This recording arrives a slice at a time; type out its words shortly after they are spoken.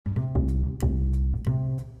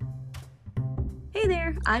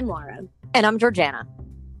I'm Laura. And I'm Georgiana.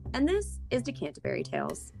 And this is The Canterbury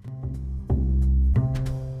Tales.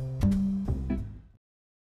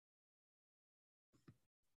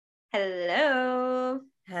 Hello.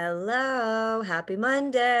 Hello. Happy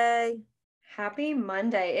Monday. Happy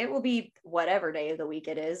Monday. It will be whatever day of the week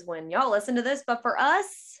it is when y'all listen to this, but for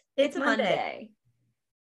us, it's Monday.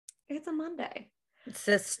 It's a Monday. It's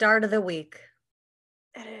the start of the week.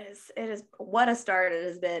 It is. What a start it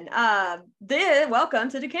has been. Welcome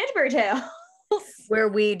to The Canterbury Tales. Where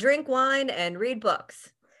we drink wine and read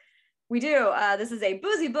books. We do. This is a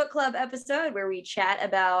Boozy book club episode where we chat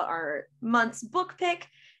about our month's book pick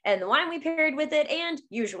and the wine we paired with it, and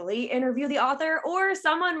usually interview the author or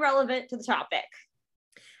someone relevant to the topic.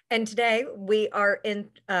 And today we are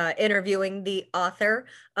interviewing the author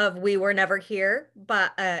of We Were Never Here by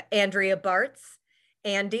Andrea Bartz,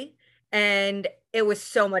 Andy, and it was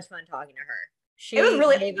so much fun talking to her. She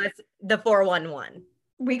gave us the 411.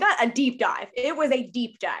 We got a deep dive. It was a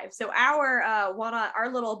deep dive. So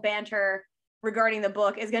our little banter regarding the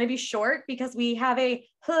book is going to be short because we have a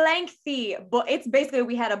lengthy book. It's basically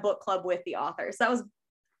we had a book club with the author. So that was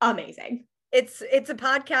amazing. It's a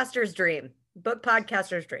podcaster's dream. Book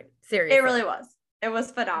podcaster's dream. Seriously. It really was. It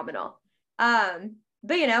was phenomenal.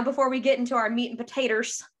 But before we get into our meat and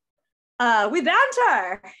potatoes, we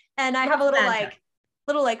banter. And I have a little beep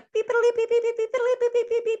beep beep beep beep beep beep beep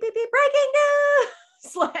beep beep beep breaking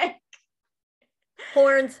news. Like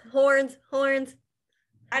horns.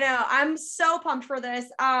 I know. I'm so pumped for this.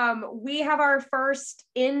 We have our first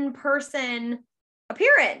in-person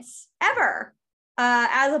appearance ever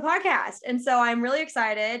as a podcast. And so I'm really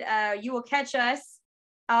excited. You will catch us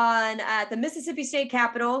at the Mississippi State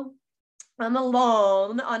Capitol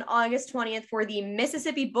alone on August 20th for the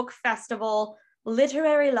Mississippi Book Festival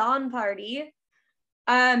Literary Lawn Party.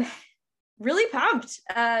 Really pumped.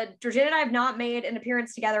 Georgina and I have not made an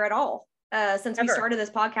appearance together at all since we started this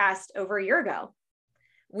podcast over a year ago.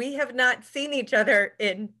 We have not seen each other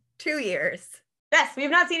in 2 years. Yes, we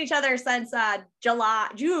have not seen each other since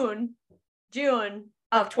June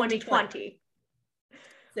of 2020,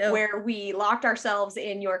 so, where we locked ourselves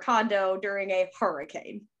in your condo during a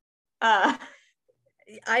hurricane. It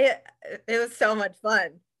was so much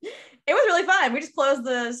fun. It was really fun. We just closed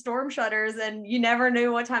the storm shutters and you never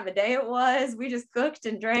knew what time of day it was. We just cooked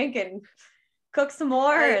and drank and cooked some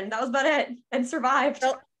more, and that was about it, and survived.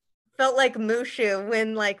 Felt like Mushu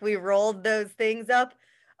when we rolled those things up.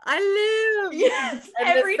 I live. Yes, and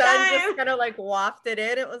every the sun time. just kind of wafted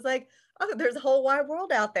in. It was like, oh, there's a whole wide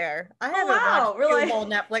world out there. I haven't watched really? Whole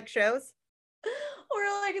Netflix shows. Or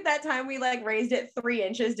at that time we raised it 3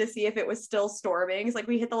 inches to see if it was still storming. It's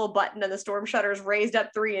we hit the little button and the storm shutters raised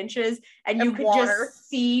up 3 inches and you could just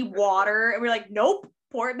see water. And we're like, nope,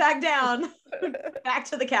 pour it back down, back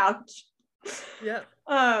to the couch. Yeah.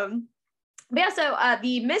 So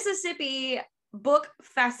the Mississippi Book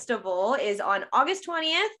Festival is on August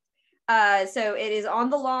 20th. So it is on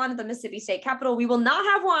the lawn at the Mississippi State Capitol. We will not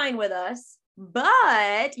have wine with us,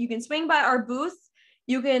 but you can swing by our booth.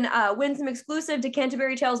 You can win some exclusive to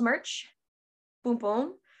Canterbury Tales merch. Boom,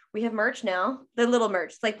 boom. We have merch now. The little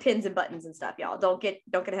merch, it's pins and buttons and stuff, y'all. Don't get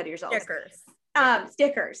ahead of yourselves.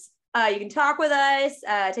 Stickers. You can talk with us,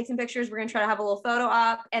 take some pictures. We're going to try to have a little photo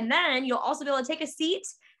op. And then you'll also be able to take a seat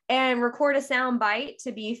and record a sound bite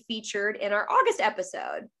to be featured in our August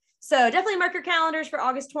episode. So definitely mark your calendars for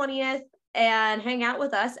August 20th and hang out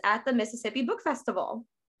with us at the Mississippi Book Festival.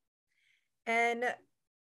 And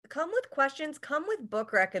come with questions, come with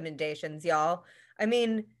book recommendations, y'all. I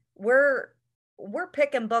mean, we're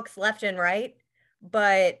picking books left and right,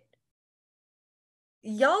 but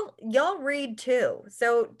y'all read too.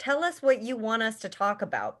 So tell us what you want us to talk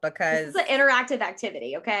about, because this is an interactive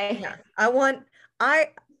activity, okay? Yeah.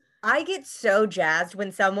 I get so jazzed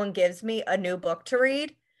when someone gives me a new book to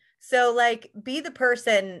read. So be the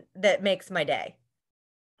person that makes my day.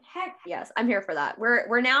 Heck yes, I'm here for that.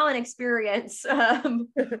 We're now an experience.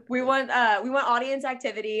 We want audience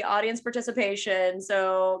activity, audience participation.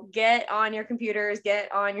 So get on your computers,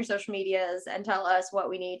 get on your social medias, and tell us what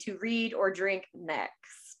we need to read or drink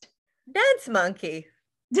next. Dance monkey.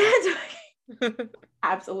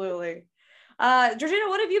 Absolutely. Georgina,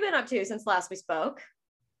 what have you been up to since last we spoke?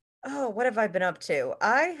 Oh, what have I been up to?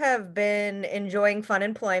 I have been enjoying fun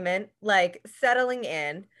employment, settling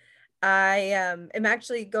in. I am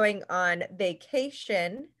actually going on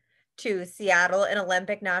vacation to Seattle and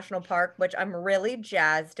Olympic National Park, which I'm really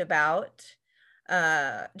jazzed about.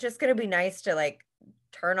 Just going to be nice to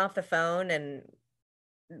turn off the phone and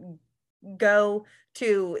go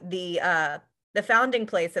to the founding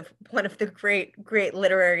place of one of the great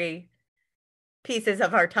literary pieces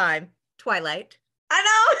of our time, Twilight.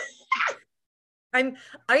 I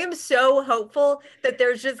I am so hopeful that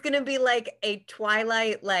there's just gonna be like a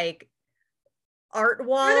Twilight like art know. Sure,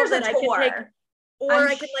 wall there's that a I can take, tour. or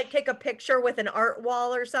I can like take a picture with an art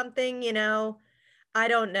wall or something, you know. I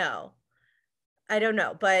don't know. I don't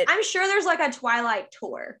know, but I'm sure there's like a Twilight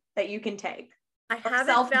tour that you can take I or haven't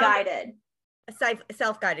found self-guided.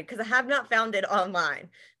 self-guided because I have not found it online.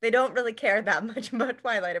 They don't really care that much about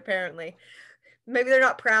Twilight, apparently. Maybe they're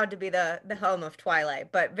not proud to be the home of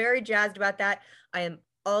Twilight, but very jazzed about that. I am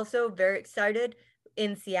also very excited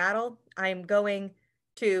in Seattle. I'm going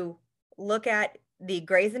to look at the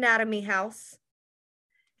Grey's Anatomy house,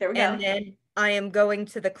 There we and go. then I am going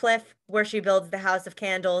to the cliff where she builds the House of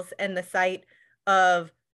Candles and the site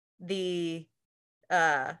of the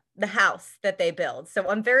the house that they build. So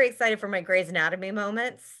I'm very excited for my Grey's Anatomy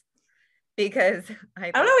moments because I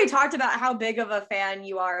I don't know. We talked about how big of a fan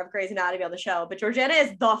you are of Grey's Anatomy on the show, but Georgiana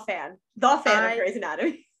is the fan of I Grey's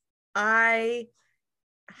Anatomy. I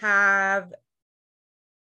have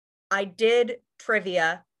I did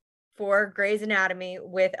trivia for Grey's Anatomy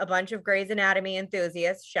with a bunch of Grey's Anatomy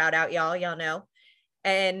enthusiasts. Shout out y'all know.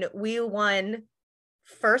 And we won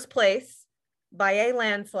first place by a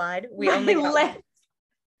landslide. We only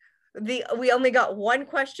got one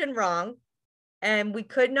question wrong, and we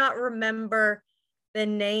could not remember the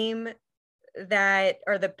name that,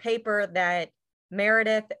 or the paper that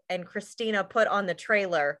Meredith and Christina put on the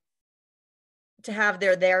trailer to have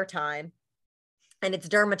their time, and it's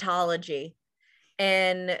dermatology.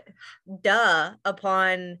 And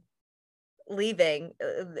upon leaving,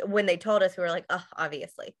 when they told us, we were like, oh,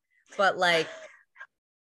 obviously. But like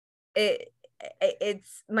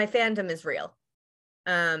it's my fandom is real.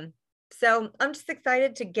 So I'm just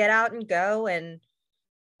excited to get out and go, and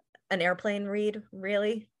an airplane read,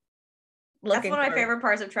 really. That's Looking one of my for favorite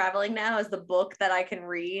parts of traveling now is the book that I can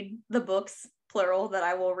read, the books, plural, that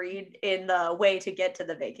I will read in the way to get to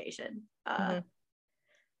the vacation. It's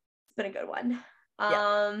been a good one.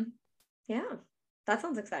 Yeah. Yeah, that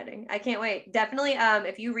sounds exciting. I can't wait. Definitely,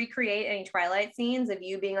 if you recreate any Twilight scenes of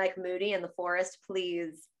you being like Moody in the forest,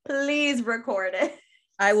 please record it.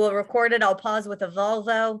 I will record it. I'll pause with a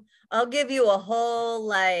Volvo. I'll give you a whole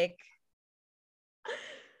like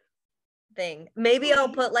thing. Maybe I'll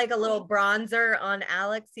put like a little bronzer on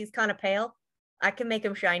Alex. He's kind of pale. I can make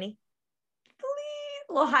him shiny. Please.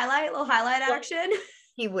 Little highlight action.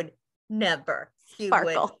 He would never. He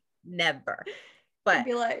Sparkle. would never. I'd But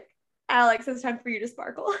be like, Alex, it's time for you to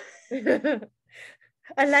sparkle.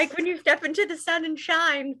 I like when you step into the sun and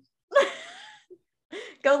shine.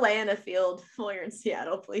 Go lay in a field while you're in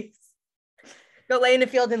Seattle, please. Go lay in a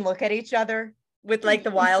field and look at each other with like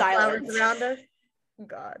the wildflowers around us.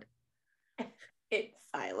 God. It's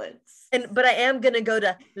silence. But I am gonna go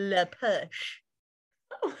to La Push.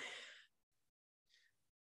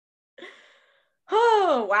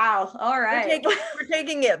 Oh wow. All right. We're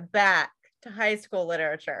taking it back to high school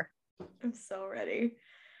literature. I'm so ready.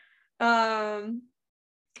 Wow.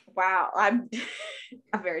 I'm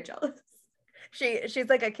very jealous. She's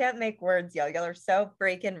like, I can't make words, y'all. Y'all are so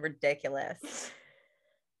freaking ridiculous.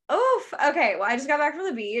 Oof. Okay. Well, I just got back from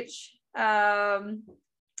the beach. One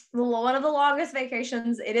of the longest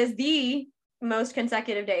vacations. It is the most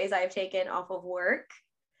consecutive days I've taken off of work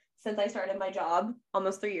since I started my job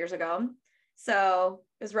almost 3 years ago. So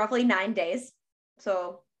it was roughly 9 days.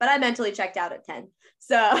 So, but I mentally checked out at 10.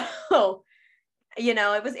 So, you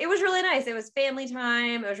know, it was really nice. It was family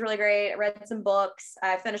time. It was really great. I read some books.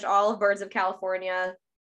 I finished all of Birds of California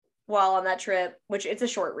while on that trip, which it's a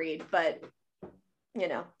short read, but you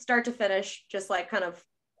know, start to finish, just like kind of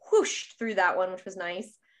whooshed through that one, which was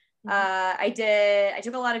nice. I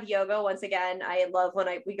took a lot of yoga. Once again, I love when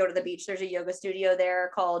we go to the beach. There's a yoga studio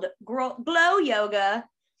there called Glow Yoga,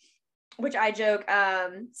 which I joke.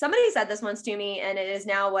 Somebody said this once to me, and it is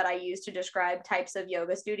now what I use to describe types of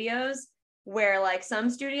yoga studios, where like some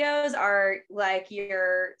studios are like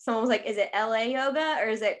someone was like, is it LA yoga or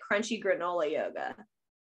is it crunchy granola yoga?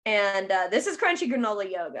 And this is crunchy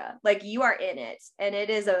granola yoga. Like you are in it, and it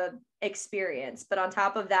is a experience. But on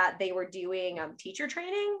top of that, they were doing teacher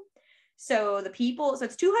training. So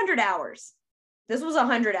it's 200 hours. This was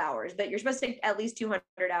 100 hours, but you're supposed to take at least 200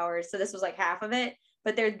 hours. So this was like half of it.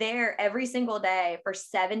 But they're there every single day for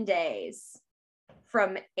 7 days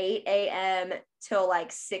from 8 a.m. till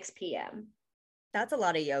like 6 p.m. That's a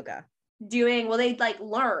lot of yoga. They like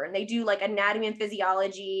learn. They do like anatomy and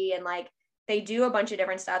physiology, and like they do a bunch of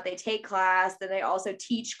different stuff. They take class, then they also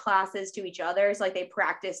teach classes to each other. So like they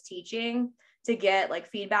practice teaching to get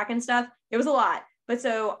like feedback and stuff. It was a lot. But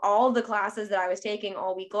so all the classes that I was taking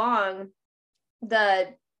all week long, the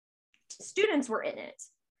students were in it.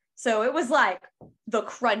 So it was like the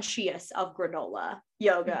crunchiest of granola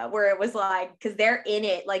yoga, where it was like, because they're in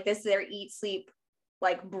it, like this is their eat, sleep,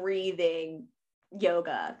 like breathing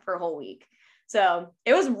yoga for a whole week. So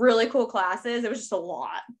it was really cool classes. It was just a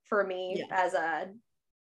lot for me as a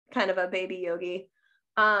kind of a baby yogi.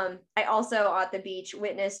 I also at the beach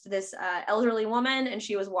witnessed this elderly woman, and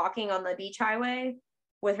she was walking on the beach highway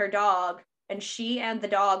with her dog, and she and the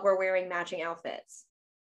dog were wearing matching outfits.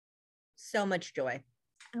 So much joy.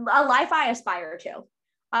 A life I aspire to.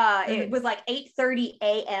 It was like 8:30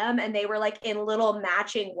 a.m. and they were like in little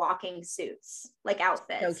matching walking suits, like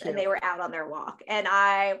outfits, so and they were out on their walk. And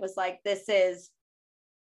I was like, this is.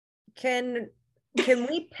 Can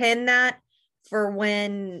we pin that for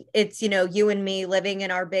when it's, you know, you and me living in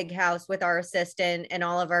our big house with our assistant and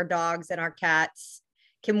all of our dogs and our cats?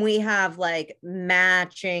 Can we have like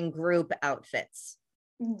matching group outfits?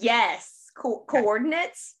 Yes.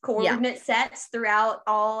 Coordinate sets throughout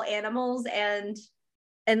all animals, and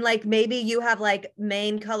like maybe you have like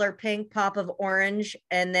main color pink, pop of orange,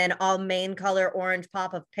 and then all main color orange,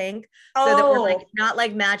 pop of pink, so that we're like not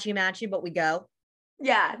like matchy but we go.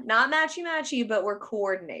 Yeah, not matchy, but we're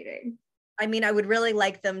coordinating. I mean, I would really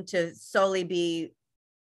like them to solely be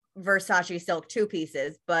Versace silk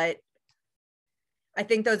 2-pieces, but I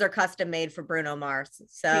think those are custom made for Bruno Mars.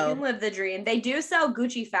 So you can live the dream. They do sell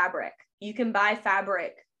Gucci fabric. You can buy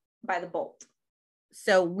fabric by the bolt.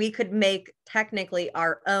 So we could make technically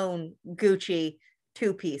our own Gucci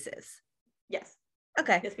 2-pieces. Yes.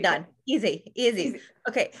 Okay, yes, done. Easy.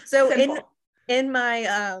 Okay, so simple. in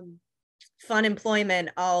my fun employment,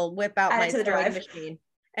 I'll whip out my sewing machine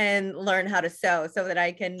and learn how to sew so that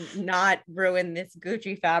I can not ruin this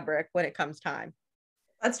Gucci fabric when it comes time.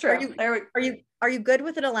 That's true. Are you good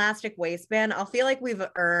with an elastic waistband? I'll feel like we've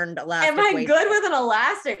earned elastic waistband. Am I good with an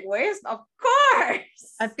elastic waist? Of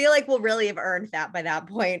course. I feel like we'll really have earned that by that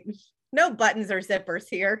point. No buttons or zippers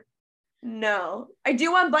here. No. I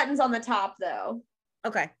do want buttons on the top though.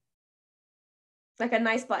 Okay. Like a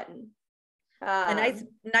nice button. A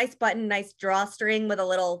nice button, nice drawstring with a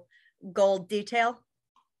little gold detail.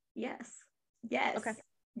 Yes. Okay.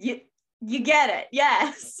 You get it.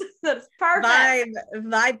 Yes. That's perfect.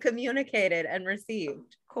 Vibe communicated and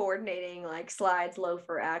received. Coordinating like slides,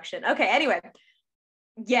 loafer action. Okay. Anyway.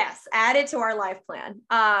 Yes. Add it to our life plan.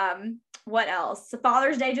 What else? So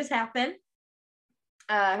Father's Day just happened.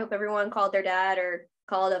 I hope everyone called their dad or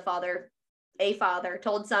called a father,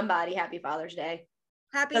 told somebody Happy Father's Day.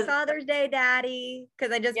 Happy Father's Day, Daddy.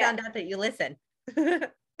 Because I just found out that you listen. Does he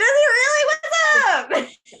really?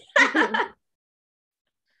 What's up?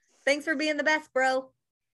 Thanks for being the best, bro.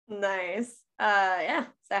 Nice. Yeah.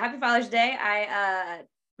 So Happy Father's Day.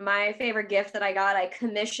 My favorite gift that I got, I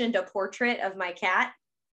commissioned a portrait of my cat.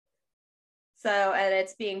 So, and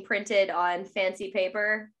it's being printed on fancy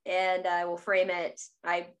paper, and I will frame it.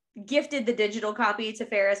 I gifted the digital copy to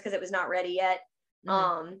Ferris because it was not ready yet.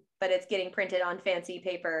 Mm-hmm. But it's getting printed on fancy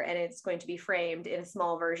paper, and it's going to be framed in a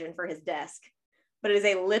small version for his desk. But it is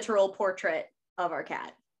a literal portrait of our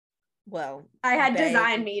cat. Well, I had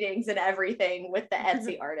design meetings and everything with the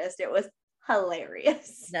Etsy artist. It was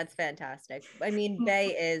hilarious. That's fantastic. I mean,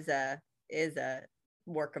 Bay is a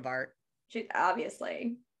work of art.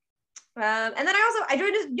 Obviously. And then I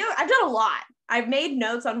joined I've done a lot. I've made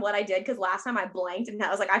notes on what I did because last time I blanked and I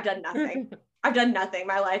was like, I've done nothing. I've done nothing.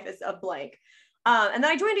 My life is a blank. And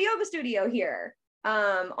then I joined a yoga studio here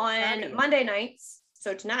on Monday nights.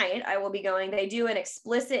 So tonight I will be going, they do an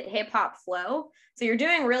explicit hip hop flow. So you're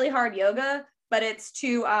doing really hard yoga, but it's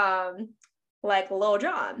to like Lil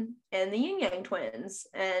Jon and the Yin Yang Twins.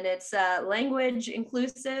 And it's language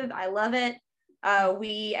inclusive. I love it.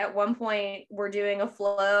 We at one point were doing a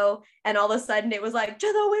flow and all of a sudden it was like to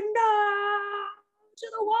the window,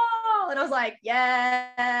 to the wall. And I was like,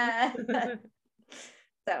 yeah.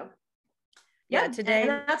 So yeah, today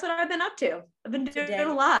and that's what I've been up to. I've been doing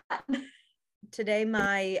a lot. Today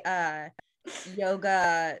my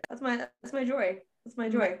yoga that's my joy. That's my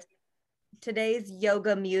joy. Today's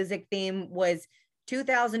yoga music theme was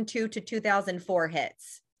 2002 to 2004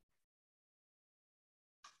 hits.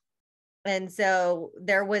 And so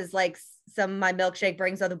there was like some My Milkshake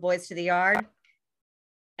Brings Other Boys to the Yard.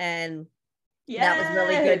 And that was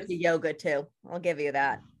really good to yoga too. I'll give you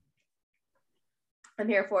that. I'm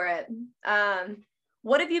here for it.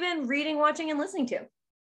 What have you been reading, watching, and listening to?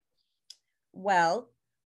 Well,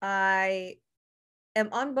 I am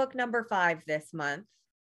on book number 5 this month.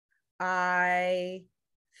 I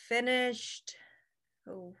finished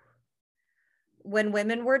When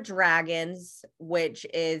Women Were Dragons, which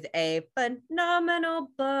is a phenomenal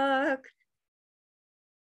book.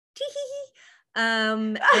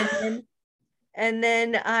 And then And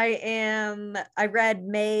then I read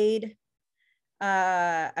Made.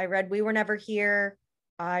 I read We Were Never Here.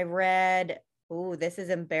 I read, oh, this is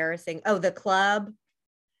embarrassing. Oh, The Club.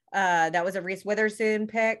 That was a Reese Witherspoon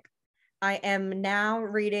pick. I am now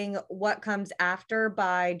reading What Comes After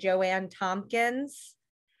by Joanne Tompkins.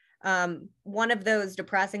 One of those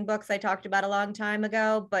depressing books I talked about a long time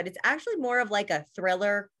ago, but it's actually more of like a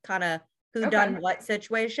thriller kind of who done what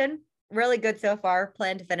situation. Really good so far.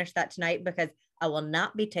 Plan to finish that tonight because I will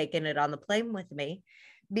not be taking it on the plane with me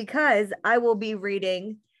because I will be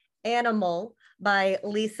reading Animal by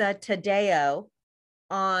Lisa Taddeo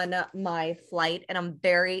on my flight, and I'm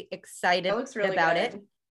very excited really about good. it.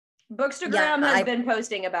 Bookstagram has been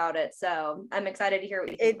posting about it, so I'm excited to hear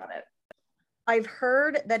what you think about it. I've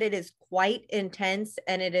heard that it is quite intense,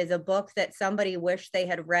 and it is a book that somebody wished they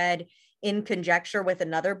had read in conjecture with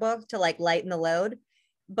another book to like lighten the load.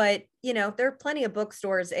 But, you know, there are plenty of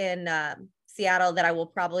bookstores in Seattle that I will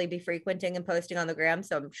probably be frequenting and posting on the gram.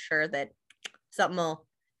 So I'm sure that something will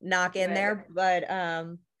knock in there. But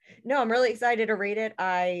no, I'm really excited to read it.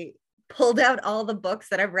 I pulled out all the books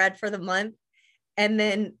that I've read for the month and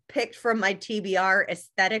then picked from my TBR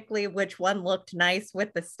aesthetically which one looked nice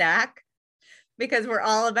with the stack, because we're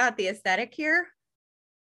all about the aesthetic here.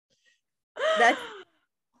 That's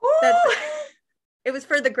it was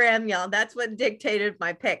for the gram, y'all. That's what dictated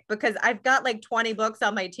my pick, because I've got like 20 books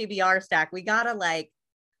on my TBR stack. We gotta like,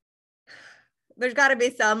 there's gotta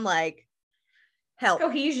be some like help.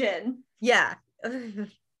 Cohesion. Yeah.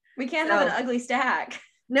 We can't have an ugly stack.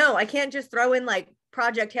 No, I can't just throw in like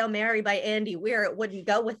Project Hail Mary by Andy Weir. It wouldn't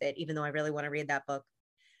go with it, even though I really want to read that book.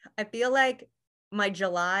 I feel like my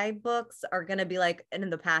July books are going to be like in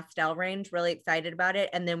the pastel range, really excited about it.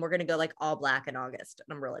 And then we're going to go like all black in August.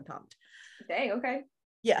 And I'm really pumped. Dang, okay.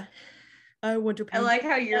 Yeah. I want to paint. I like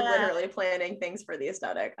how you're literally planning things for the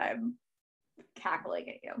aesthetic. I'm cackling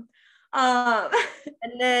at you.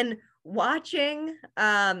 And then watching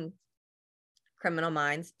Criminal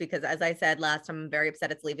Minds, because as I said last time, I'm very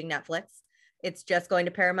upset it's leaving Netflix. It's just going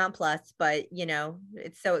to Paramount Plus, but you know,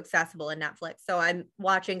 it's so accessible in Netflix. So I'm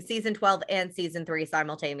watching season 12 and season 3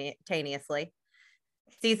 simultaneously.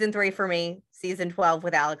 Season 3 for me, season 12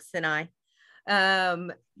 with Alex and I.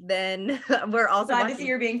 Then we're also glad to see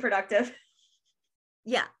you're being productive.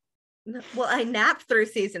 Yeah. Well, I napped through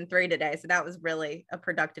season 3 today, so that was really a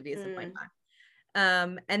productive use of my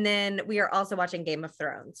time. And then we are also watching Game of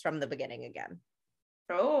Thrones from the beginning again.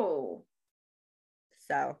 Oh.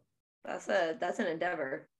 So that's an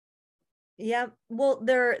endeavor. Yeah. Well,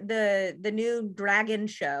 the new Dragon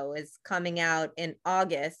show is coming out in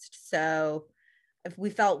August. So if we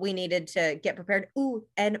felt we needed to get prepared. Ooh,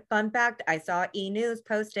 and fun fact, I saw E! News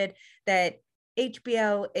posted that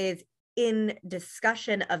HBO is in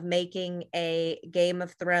discussion of making a Game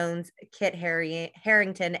of Thrones Kit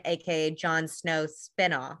Harington, aka Jon Snow,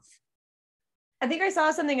 spinoff. I think I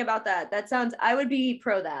saw something about that. That sounds, I would be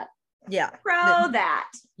pro that. Yeah. Pro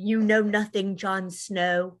that. You know nothing, Jon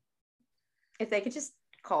Snow. If they could just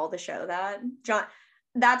call the show that.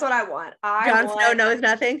 That's what I want. Jon Snow knows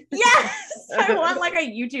nothing? Yes! I want like a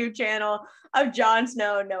YouTube channel of Jon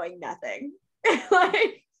Snow knowing nothing.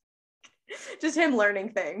 Like, just him learning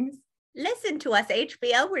things. Listen to us,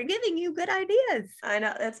 HBO. We're giving you good ideas. I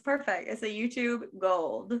know. That's perfect. It's a YouTube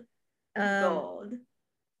gold. Gold.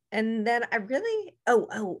 And then I really,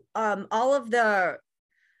 all of the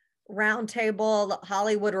Roundtable,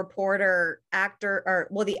 Hollywood Reporter,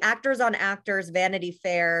 the Actors on Actors, Vanity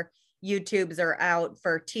Fair YouTubes are out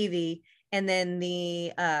for TV, and then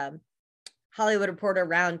the Hollywood Reporter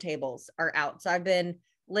roundtables are out. So I've been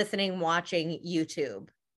listening, watching YouTube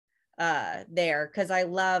there, because I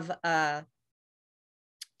love a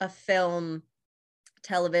film,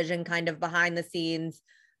 television kind of behind the scenes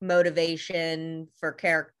motivation for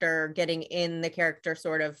character, getting in the character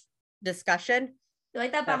sort of discussion. You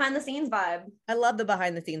like that behind the scenes vibe? I love the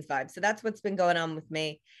behind the scenes vibe. So that's what's been going on with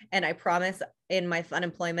me. And I promise in my fun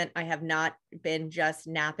employment, I have not been just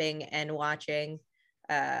napping and watching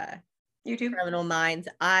YouTube Criminal Minds.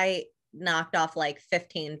 I knocked off like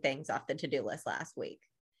 15 things off the to-do list last week.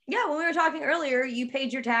 Yeah, when we were talking earlier, you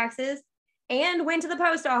paid your taxes and went to the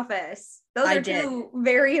post office. Those are two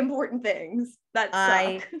very important things that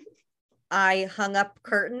suck. I hung up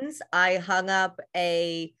curtains. I hung up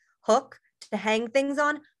a hook to hang things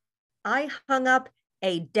on. I hung up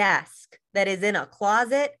a desk that is in a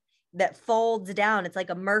closet that folds down. It's like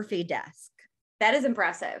a Murphy desk. That is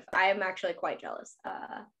impressive. I am actually quite jealous.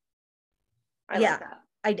 I like that.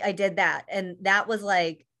 I did that. And that was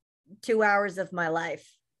like 2 hours of my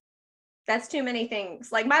life. That's too many things.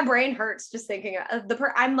 Like my brain hurts just thinking of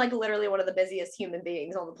I'm like literally one of the busiest human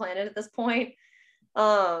beings on the planet at this point.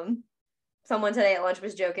 Someone today at lunch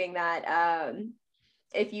was joking that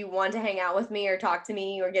if you want to hang out with me or talk to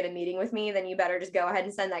me or get a meeting with me, then you better just go ahead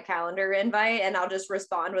and send that calendar invite and I'll just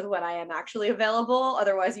respond with when I am actually available.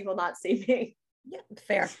 Otherwise, you will not see me. Yeah,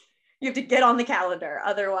 fair. You have to get on the calendar.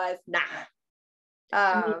 Otherwise, nah.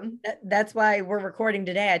 That's why we're recording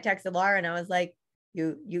today. I texted Laura and I was like,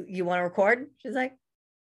 you want to record? She's like,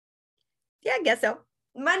 yeah, I guess so.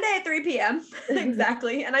 Monday at 3 p.m.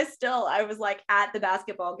 Exactly. And I was like at the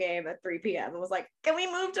basketball game at 3 p.m. and was like, can we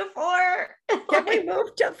move to 4? Can we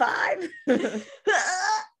move to 5?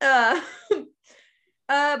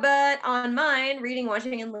 But on mine, reading,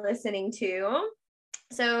 watching, and listening to.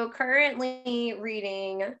 So currently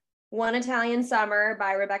reading One Italian Summer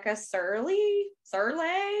by Rebecca Serle.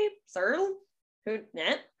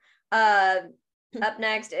 Up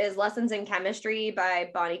next is Lessons in Chemistry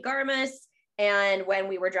by Bonnie Garmus, and When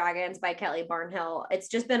We Were Dragons by Kelly Barnhill. It's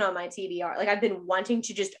just been on my TBR. Like I've been wanting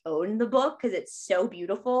to just own the book because it's so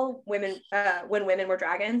beautiful. When Women Were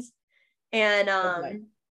Dragons, and I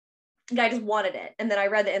just wanted it. And then I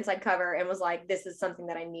read the inside cover and was like, this is something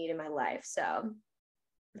that I need in my life. So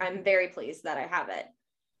I'm very pleased that I have it.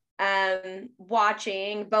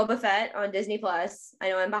 Watching Boba Fett on Disney Plus. I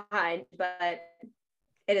know I'm behind, but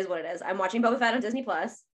it is what it is. I'm watching Boba Fett on Disney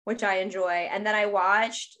Plus, which I enjoy. And then I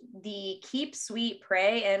watched the Keep Sweet,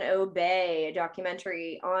 Pray, and Obey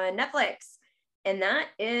documentary on Netflix. And that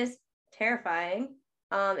is terrifying.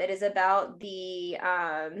 It is about the,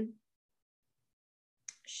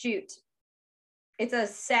 it's a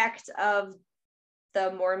sect of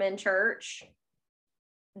the Mormon church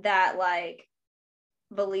that like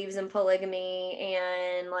believes in polygamy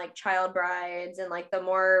and like child brides, and like the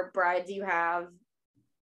more brides you have,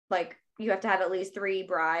 like you have to have at least 3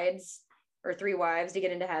 brides or 3 wives to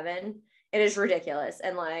get into heaven. It is ridiculous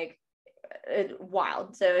and like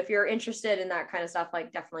wild. So if you're interested in that kind of stuff,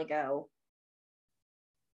 like definitely go.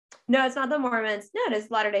 No, it's not the Mormons. No, it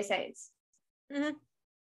is Latter-day Saints. Mm-hmm.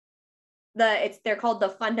 They're called the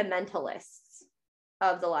fundamentalists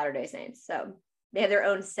of the Latter-day Saints. So they have their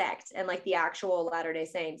own sect, and like the actual Latter-day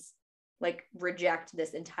Saints like reject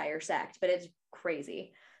this entire sect, but it's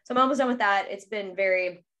crazy. So I'm almost done with that. It's been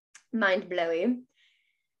very mind-blowing.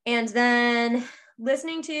 And then I've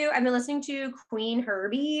been listening to Queen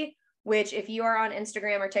Herbie, which if you are on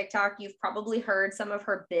Instagram or TikTok, you've probably heard some of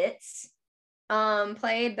her bits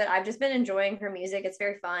played, but I've just been enjoying her music. It's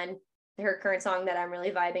very fun. Her current song that I'm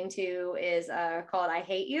really vibing to is called I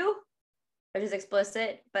Hate You, which is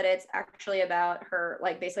explicit, but it's actually about her,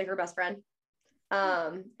 like basically her best friend.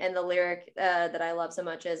 And the lyric that I love so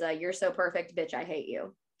much is you're so perfect, bitch, I hate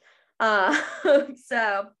you.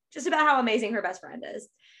 So just about how amazing her best friend is.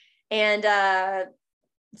 And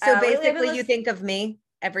so basically you think of me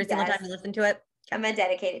every single time you listen to it. I'm gonna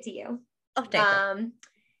dedicate it to you. Oh, thank you.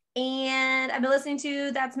 And I've been listening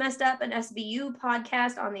to That's Messed Up, an SVU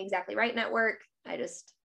podcast on the Exactly Right Network. I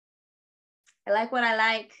like what I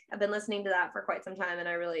like. I've been listening to that for quite some time and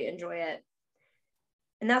I really enjoy it.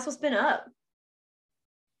 And that's what's been up.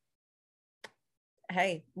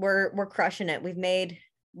 Hey, we're crushing it. We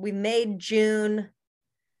made June.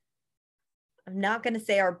 I'm not gonna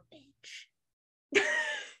say our bitch.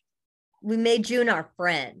 We made June our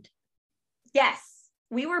friend. Yes,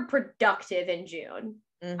 we were productive in June.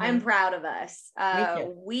 Mm-hmm. I'm proud of us.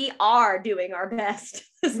 We are doing our best.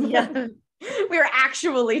 Yeah. We are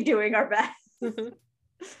actually doing our best. So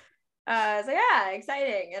yeah,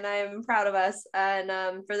 exciting. And I'm proud of us.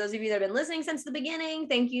 And for those of you that have been listening since the beginning,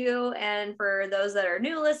 thank you. And for those that are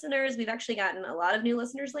new listeners, we've actually gotten a lot of new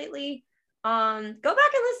listeners lately. Go back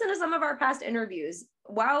and listen to some of our past interviews.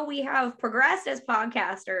 While we have progressed as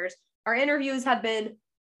podcasters, our interviews have been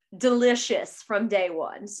delicious from day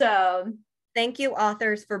one. So thank you,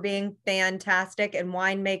 authors, for being fantastic, and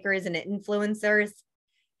winemakers and influencers.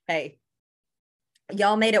 Hey,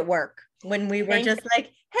 y'all made it work when we were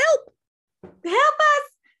like, help us.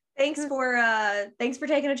 Thanks for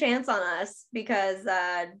taking a chance on us, because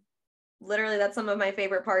literally that's some of my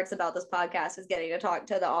favorite parts about this podcast is getting to talk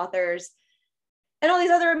to the authors and all these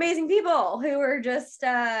other amazing people who are just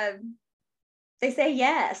they say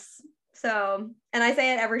yes. So, and I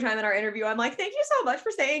say it every time in our interview. I'm like, thank you so much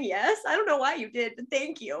for saying yes. I don't know why you did, but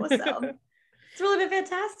thank you. So it's really been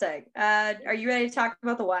fantastic. Are you ready to talk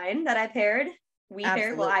about the wine that I paired?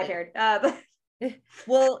 I paired.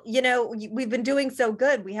 Well, we've been doing so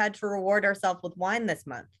good. We had to reward ourselves with wine this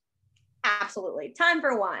month. Absolutely. Time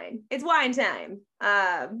for wine. It's wine time.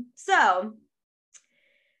 So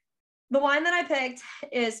The wine that I picked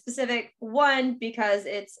is specific, one, because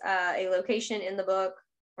it's a location in the book,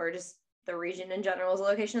 or just the region in general is a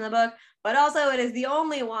location in the book, but also it is the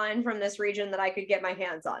only wine from this region that I could get my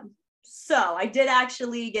hands on. So I did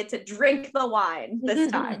actually get to drink the wine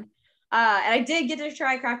this time. And I did get to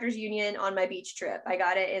try Crafters Union on my beach trip. I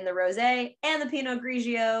got it in the Rosé and the Pinot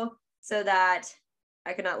Grigio, so that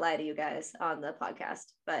I could not lie to you guys on the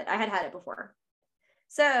podcast, but I had it before.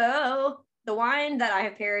 So the wine that I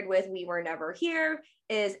have paired with We Were Never Here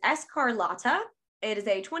is Escarlata. It is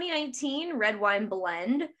a 2019 red wine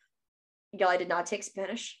blend. Y'all, I did not take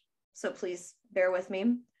Spanish, so please bear with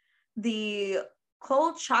me. The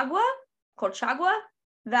Colchagua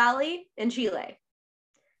Valley in Chile.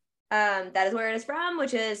 That is where it is from,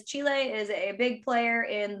 which is Chile is a big player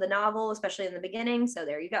in the novel, especially in the beginning. So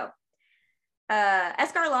there you go.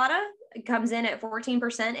 Escarlata comes in at 14%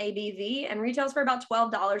 ABV and retails for about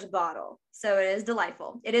 $12 a bottle. So it is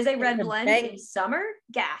delightful. It is a red blend in summer.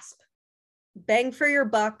 Gasp. Bang for your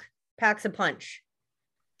buck, packs a punch.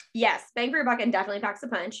 Yes, bang for your buck and definitely packs a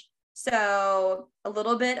punch. So a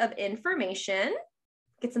little bit of information,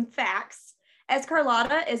 get some facts.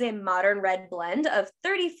 Escarlata is a modern red blend of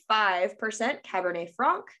 35% Cabernet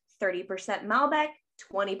Franc, 30% Malbec,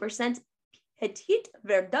 20% Petit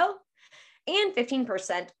Verdot, and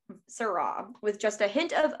 15% Syrah, with just a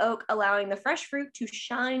hint of oak allowing the fresh fruit to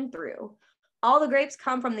shine through. All the grapes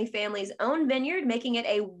come from the family's own vineyard, making it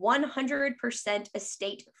a 100%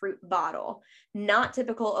 estate fruit bottle, not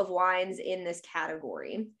typical of wines in this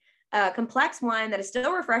category. Complex wine that is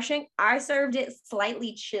still refreshing. I served it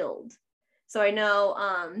slightly chilled. So I know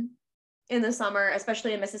in the summer,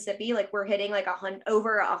 especially in Mississippi, like we're hitting like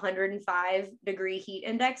over 105 degree heat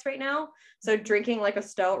index right now. So drinking like a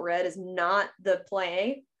stout red is not the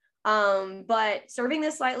play. But serving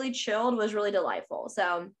this slightly chilled was really delightful.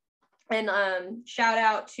 So, and shout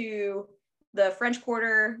out to the French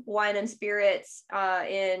Quarter Wine and Spirits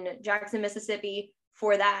in Jackson, Mississippi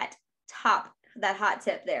for that hot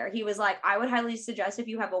tip there. He was like, I would highly suggest if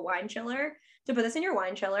you have a wine chiller to put this in your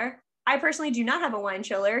wine chiller. I personally do not have a wine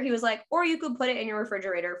chiller. He was like, or you could put it in your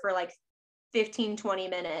refrigerator for like 15, 20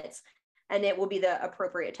 minutes and it will be the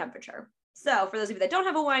appropriate temperature. So for those of you that don't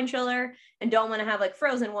have a wine chiller and don't want to have like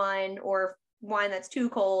frozen wine or wine that's too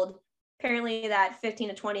cold, apparently that 15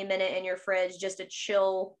 to 20 minute in your fridge just to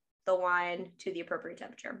chill the wine to the appropriate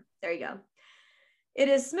temperature. There you go. It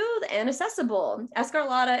is smooth and accessible.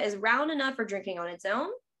 Escarlata is round enough for drinking on its own,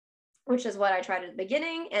 which is what I tried at the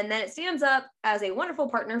beginning. And then it stands up as a wonderful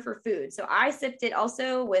partner for food. So I sipped it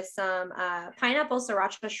also with some pineapple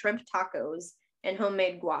sriracha shrimp tacos and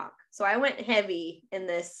homemade guac. So I went heavy in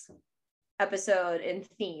this episode in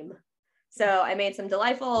theme. So I made some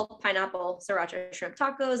delightful pineapple sriracha shrimp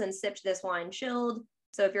tacos and sipped this wine chilled.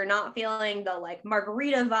 So if you're not feeling the like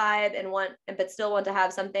margarita vibe but still want to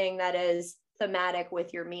have something that is thematic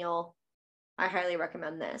with your meal, I highly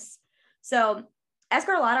recommend this. So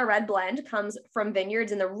Escarlata Red Blend comes from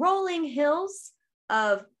vineyards in the rolling hills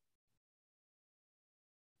of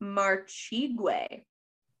Marchigüe,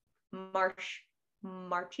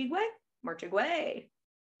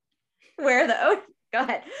 where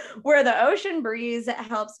the ocean breeze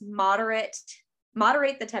helps moderate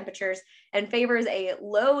the temperatures and favors a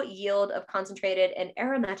low yield of concentrated and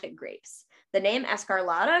aromatic grapes. The name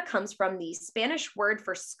Escarlata comes from the Spanish word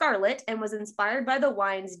for scarlet and was inspired by the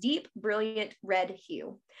wine's deep, brilliant red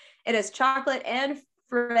hue. It is chocolate and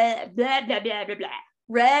red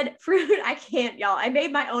fruit. I can't, y'all. I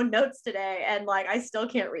made my own notes today and like I still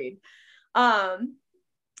can't read.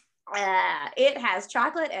 It has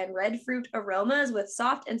chocolate and red fruit aromas with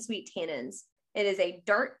soft and sweet tannins. It is a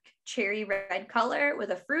dark cherry red color with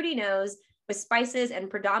a fruity nose, with spices and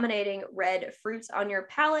predominating red fruits on your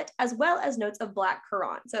palate, as well as notes of black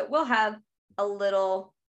currant. So it will have a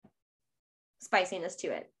little spiciness to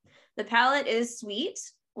it. The palate is sweet,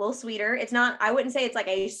 a little sweeter. It's not, I wouldn't say it's like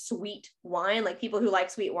a sweet wine. Like people who like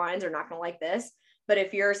sweet wines are not going to like this. But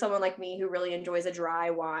if you're someone like me who really enjoys a dry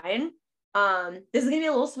wine, this is going to be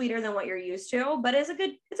a little sweeter than what you're used to, but it's a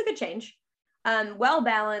good change. Well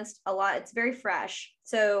balanced, a lot. It's very fresh.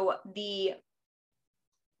 So the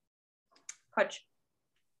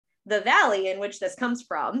valley in which this comes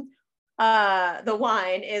from, the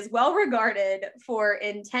wine is well regarded for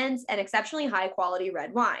intense and exceptionally high quality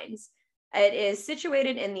red wines. It is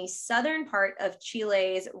situated in the southern part of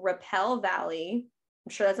Chile's Rapel Valley.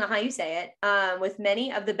 I'm sure that's not how you say it, with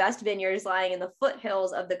many of the best vineyards lying in the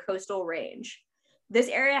foothills of the coastal range. This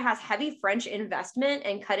area has heavy French investment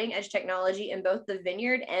and cutting edge technology in both the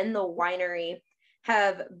vineyard and the winery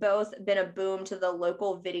have both been a boom to the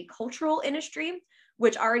local viticultural industry,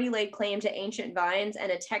 which already laid claim to ancient vines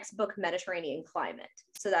and a textbook Mediterranean climate.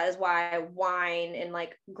 So that is why wine and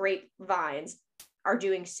like grape vines are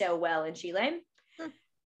doing so well in Chile.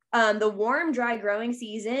 The warm, dry growing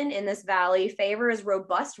season in this valley favors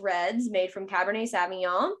robust reds made from Cabernet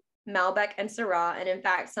Sauvignon, Malbec, and Syrah. And in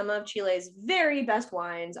fact, some of Chile's very best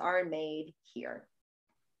wines are made here.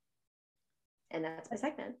 And that's my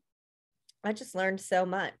segment. I just learned so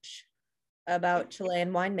much about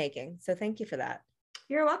Chilean winemaking. So thank you for that.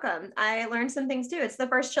 You're welcome. I learned some things too. It's the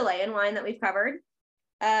first Chilean wine that we've covered.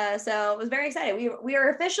 So it was very exciting. We are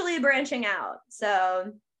officially branching out.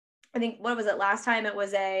 So I think, what was it? Last time it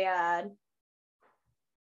was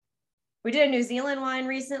we did a New Zealand wine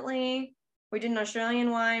recently. We did an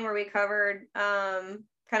Australian wine where we covered kind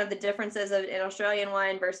of the differences of an Australian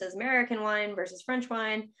wine versus American wine versus French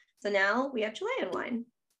wine. So now we have Chilean wine.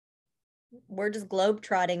 We're just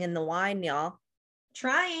globetrotting in the wine, y'all.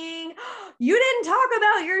 Trying. You didn't talk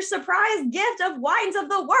about your surprise gift of wines of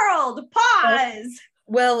the world. Pause.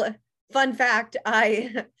 Well, fun fact,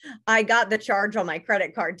 I got the charge on my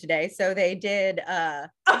credit card today. So they did Oh,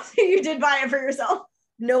 so you did buy it for yourself?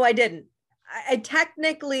 No, I didn't. I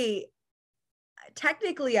technically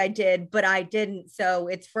I did, but I didn't. So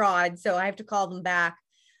it's fraud. So I have to call them back.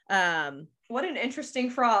 What an interesting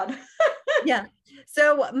fraud. Yeah.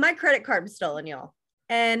 So my credit card was stolen, y'all.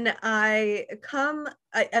 And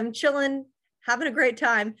I'm chilling, having a great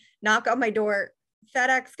time, knock on my door,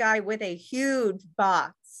 FedEx guy with a huge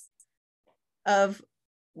box of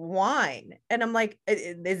wine. And I'm like,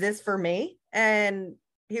 is this for me? And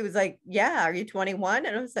he was like, yeah, are you 21?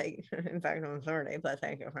 And I was like, in fact, I'm 30, but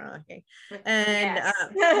thank you for asking. And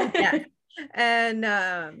yes. yeah. And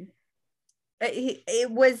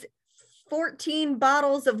it was 14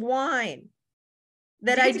 bottles of wine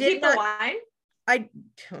that I did keep not. The wine?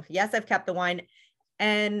 Yes, I've kept the wine,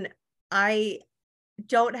 and I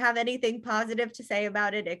don't have anything positive to say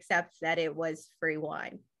about it except that it was free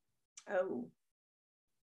wine. Oh,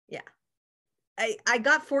 yeah. I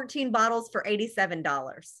got 14 bottles for $87.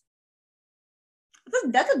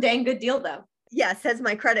 That's a dang good deal, though. Yeah, says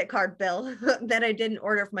my credit card bill that I didn't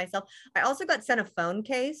order for myself. I also got sent a phone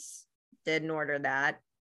case. Didn't order that.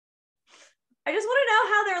 I just want to know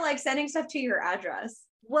how they're like sending stuff to your address.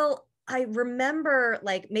 Well, I remember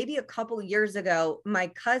like maybe a couple years ago, my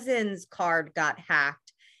cousin's card got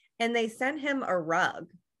hacked and they sent him a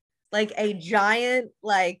rug, like a giant,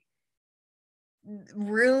 like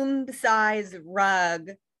room size rug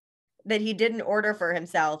that he didn't order for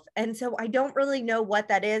himself. And so I don't really know what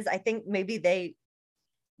that is. I think maybe they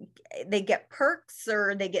get perks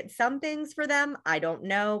or they get some things for them. I don't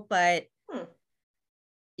know, but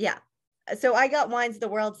yeah. So I got Wines of the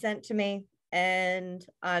World sent to me, and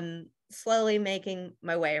I'm slowly making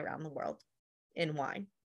my way around the world in wine.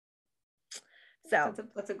 So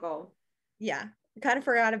that's a goal. Yeah, kind of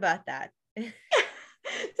forgot about that.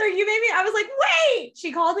 So you made me, I was like, wait,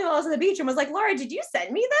 she called me while I was on the beach and was like, Laura, did you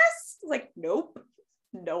send me this? I was like, nope,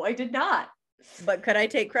 no, I did not. But could I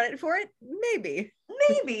take credit for it? Maybe,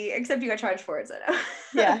 except you got charged for it. So no.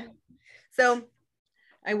 Yeah. So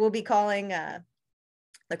I will be calling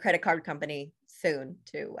the credit card company soon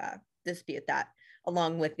to dispute that,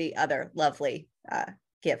 along with the other lovely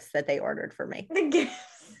gifts that they ordered for me. The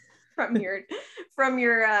gifts from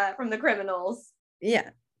the criminals.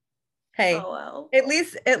 Yeah. Hey, oh, well. At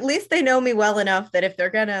least they know me well enough that if they're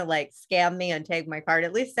gonna like scam me and take my card,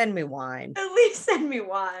 at least send me wine. At least send me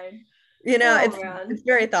wine. You know, it's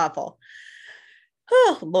very thoughtful.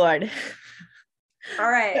 Oh Lord. All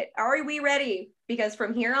right. Are we ready? Because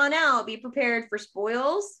from here on out, be prepared for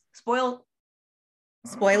spoilers. Spoilers.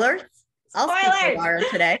 I'll speak tomorrow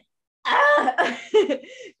today.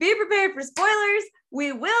 Be prepared for spoilers.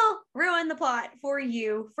 We will ruin the plot for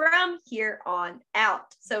you from here on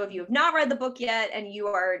out. So if you have not read the book yet and you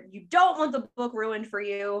don't want the book ruined for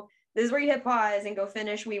you, this is where you hit pause and go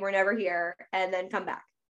finish We Were Never Here and then come back.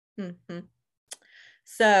 Mm-hmm.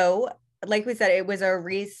 So, like we said, it was a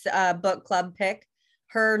Reese book club pick.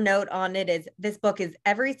 Her note on it is, this book is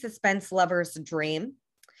every suspense lover's dream.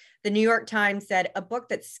 The New York Times said, a book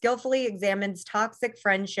that skillfully examines toxic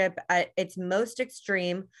friendship at its most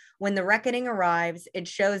extreme. When the reckoning arrives, it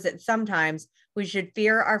shows that sometimes we should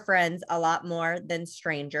fear our friends a lot more than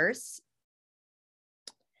strangers.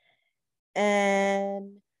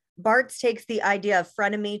 And Bartz takes the idea of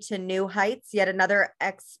frenemy to new heights, yet another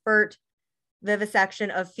expert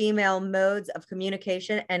vivisection of female modes of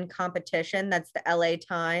communication and competition. That's the LA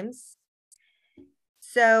Times.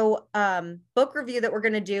 So book review that we're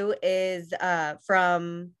going to do is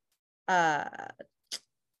from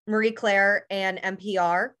Marie Claire and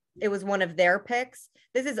NPR. it was one of their picks.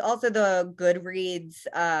 This is also the Goodreads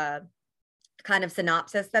kind of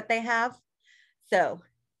synopsis that they have. So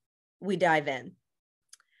we dive in.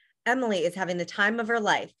 Emily is having the time of her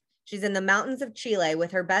life. She's in the mountains of Chile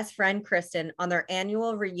with her best friend Kristen on their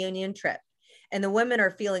annual reunion trip, and the women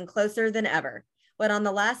are feeling closer than ever. But on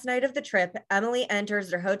the last night of the trip, Emily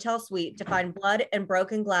enters their hotel suite to find blood and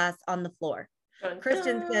broken glass on the floor. Dun,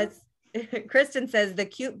 Kristen dun. says the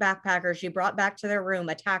cute backpacker she brought back to their room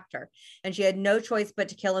attacked her, and she had no choice but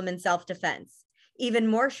to kill him in self-defense. Even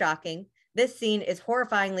more shocking, this scene is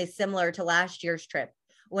horrifyingly similar to last year's trip,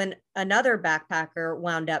 when another backpacker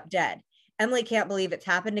wound up dead. Emily can't believe it's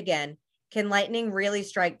happened again. Can lightning really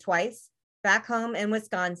strike twice? Back home in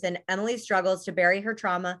Wisconsin, Emily struggles to bury her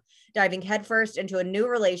trauma, diving headfirst into a new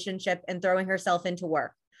relationship and throwing herself into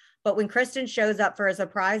work. But when Kristen shows up for a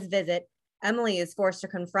surprise visit, Emily is forced to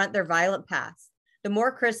confront their violent past. The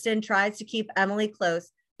more Kristen tries to keep Emily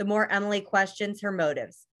close, the more Emily questions her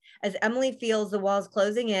motives. As Emily feels the walls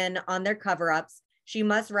closing in on their cover-ups, she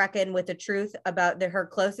must reckon with the truth about her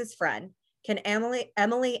closest friend. Can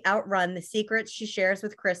Emily outrun the secrets she shares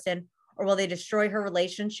with Kristen, or will they destroy her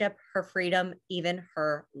relationship, her freedom, even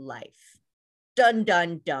her life? Dun,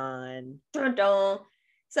 dun, dun. Dun, dun.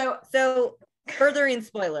 So furthering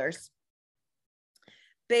spoilers.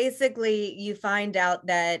 Basically, you find out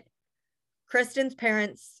that Kristen's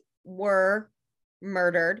parents were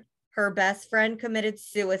murdered. Her best friend committed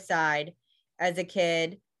suicide as a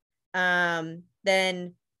kid.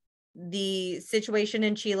 Then the situation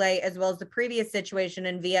in Chile, as well as the previous situation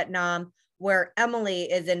in Vietnam, where Emily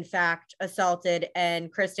is in fact assaulted and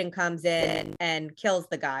Kristen comes in and kills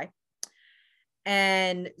the guy.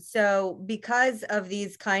 And so because of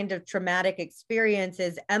these kind of traumatic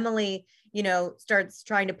experiences, Emily, starts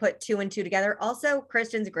trying to put two and two together. Also,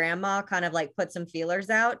 Kristen's grandma kind of like put some feelers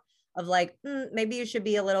out of like, maybe you should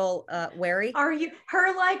be a little wary. Are you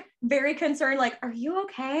like very concerned? Like, are you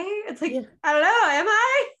okay? It's like, Yeah. I don't know. Am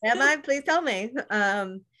I? Am I? Please tell me.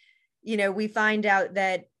 We find out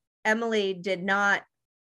that Emily did not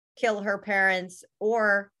kill her parents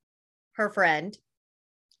or her friend,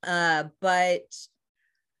 but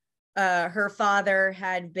her father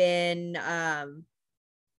had been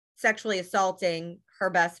sexually assaulting her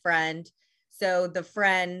best friend. So the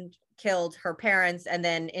friend killed her parents and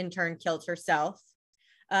then in turn killed herself.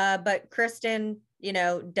 But Kristen,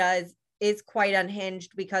 is quite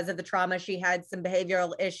unhinged because of the trauma. She had some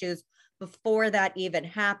behavioral issues before that even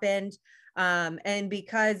happened. And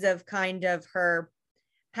because of kind of her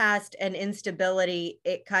past and instability,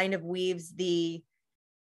 it kind of weaves the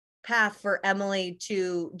path for Emily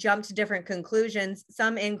to jump to different conclusions,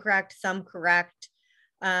 some incorrect, some correct.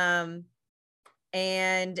 And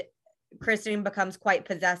Kristen becomes quite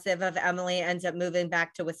possessive of Emily, ends up moving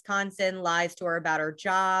back to Wisconsin, lies to her about her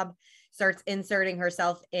job, starts inserting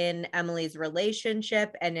herself in Emily's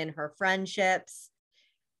relationship and in her friendships.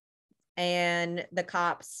 And the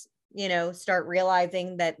cops, start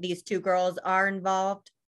realizing that these two girls are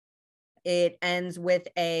involved. It ends with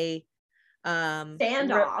a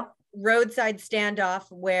Standoff. roadside standoff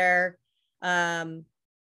where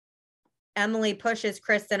Emily pushes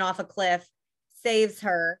Kristen off a cliff, saves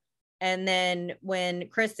her, and then when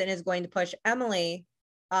Kristen is going to push Emily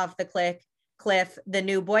off the cliff, the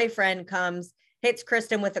new boyfriend comes, hits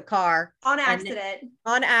Kristen with a car On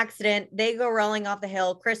accident. They go rolling off the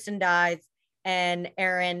hill. Kristen dies, and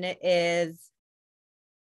Aaron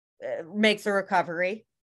makes a recovery,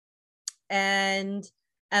 and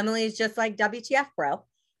Emily's just like, WTF, bro.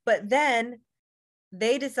 But then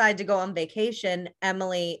they decide to go on vacation,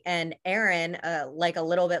 Emily and Aaron, like a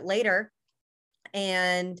little bit later,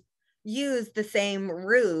 and use the same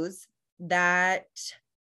ruse that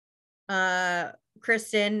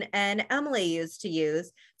Kristen and Emily used to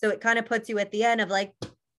use. So it kind of puts you at the end of like,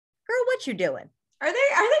 girl, what you doing? Are they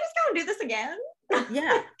just gonna do this again?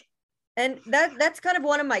 Yeah. And that's kind of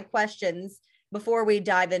one of my questions before we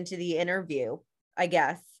dive into the interview, I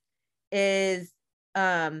guess, is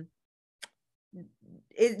do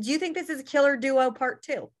you think this is Killer Duo Part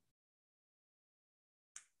 2?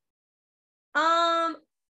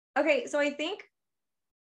 Okay, so I think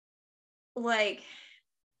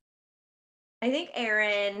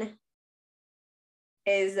Aaron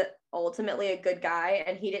is ultimately a good guy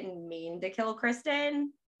and he didn't mean to kill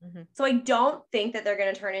Kristen. Mm-hmm. So I don't think that they're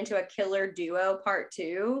going to turn into a Killer Duo Part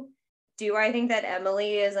 2. Do I think that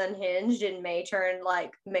Emily is unhinged and may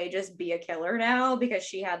just be a killer now because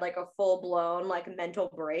she had like a full-blown like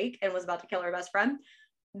mental break and was about to kill her best friend?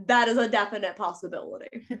 That is a definite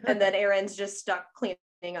possibility. And then Aaron's just stuck cleaning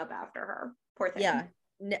up after her. Poor thing. Yeah,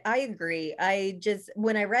 I agree.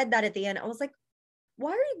 When I read that at the end, I was like,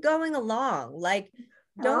 why are you going along? Like,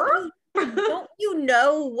 don't Huh? you don't you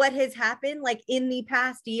know what has happened like in the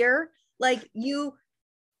past year? Like, you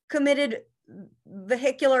committed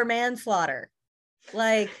vehicular manslaughter.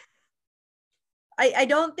 Like, I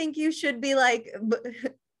don't think you should be like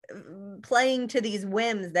playing to these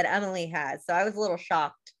whims that Emily has. So I was a little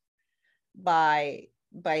shocked by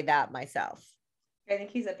that myself. I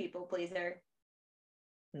think he's a people pleaser.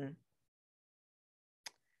 Hmm.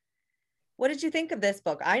 What did you think of this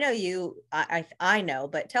book? I know I know,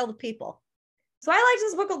 but tell the people. So I liked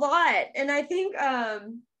this book a lot. And I think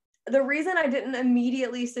the reason I didn't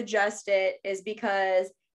immediately suggest it is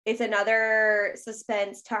because it's another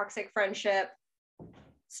suspense toxic friendship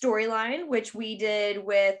storyline, which we did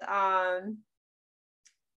with our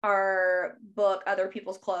book Other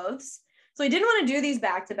People's Clothes. So I didn't want to do these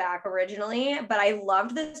back to back originally, but I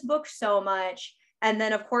loved this book so much. And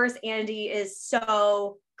then of course Andy is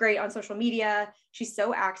so great on social media. She's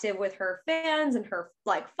so active with her fans and her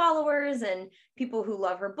like followers and people who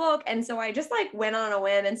love her book. And so I just like went on a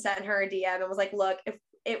whim and sent her a DM and was like, look,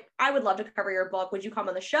 if I would love to cover your book, would you come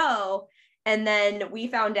on the show? And then we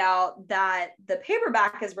found out that the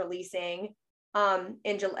paperback is releasing at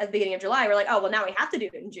the beginning of July. We're like, oh well, now we have to do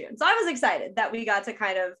it in June. So I was excited that we got to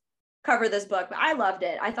kind of cover this book, but I loved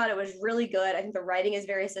it. I thought it was really good. I think the writing is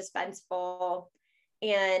very suspenseful,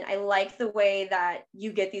 and I like the way that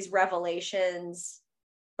you get these revelations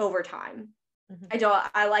over time. Mm-hmm.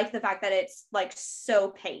 I like the fact that it's like so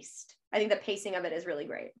paced. I think the pacing of it is really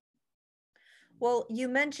great. Well, you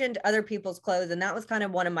mentioned Other People's Clothes, and that was kind of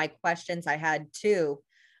one of my questions I had too.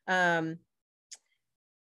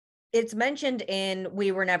 It's mentioned in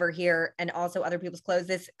We Were Never Here and also Other People's Clothes,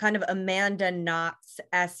 this kind of Amanda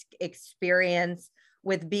Knox-esque experience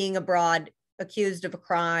with being abroad, accused of a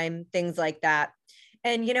crime, things like that.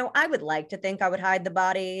 And, you know, I would like to think I would hide the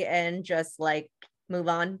body and just like move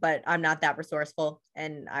on, but I'm not that resourceful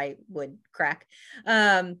and I would crack.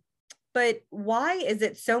 But why is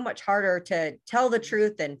it so much harder to tell the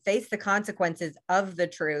truth and face the consequences of the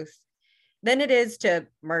truth than it is to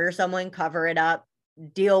murder someone, cover it up,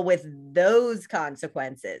 deal with those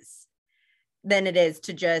consequences than it is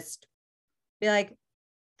to just be like,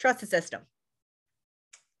 trust the system?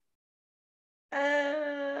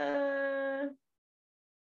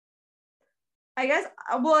 I guess,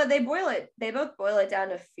 well, they both boil it down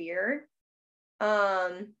to fear.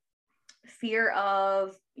 Fear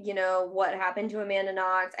of, you know, what happened to Amanda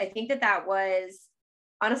Knox. I think that was,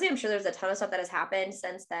 honestly, I'm sure there's a ton of stuff that has happened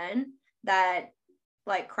since then that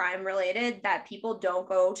like crime related, that people don't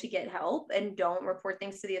go to get help and don't report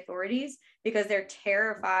things to the authorities because they're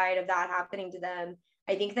terrified of that happening to them.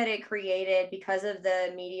 I think that it created, because of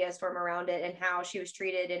the media storm around it and how she was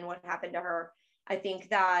treated and what happened to her, I think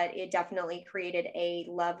that it definitely created a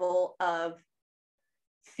level of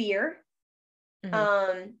fear.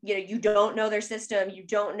 Mm-hmm. You know, you don't know their system, you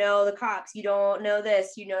don't know the cops, you don't know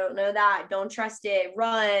this, you don't know that, don't trust it,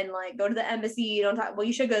 run, like go to the embassy, don't talk. Well,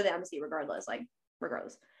 you should go to the embassy regardless,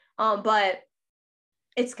 but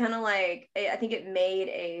it's kind of like, I think it made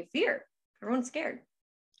a fear. Everyone's scared.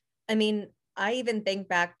 I mean, I even think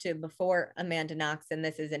back to before Amanda Knox, and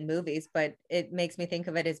this is in movies, but it makes me think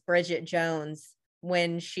of it as Bridget Jones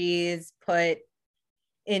when she's put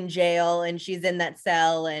in jail and she's in that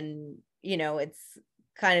cell and, you know, it's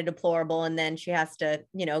kind of deplorable. And then she has to,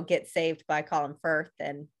 you know, get saved by Colin Firth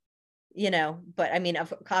and, you know, but I mean,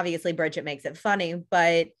 obviously Bridget makes it funny,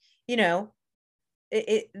 but, you know,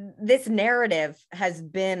 this narrative has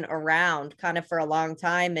been around kind of for a long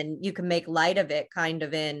time, and you can make light of it kind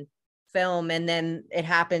of in film, and then it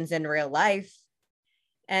happens in real life.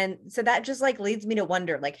 And so that just like leads me to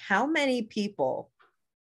wonder, like, how many people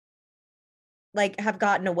like have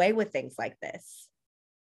gotten away with things like this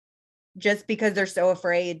just because they're so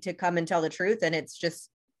afraid to come and tell the truth, and it's just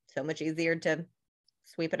so much easier to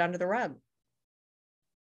sweep it under the rug.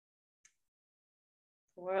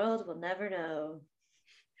 The world will never know.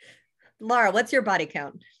 Laura, what's your body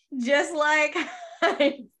count? Just like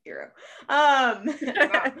 0.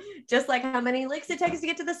 Just like how many licks it takes to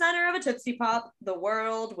get to the center of a Tootsie Pop, the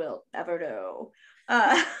world will never know.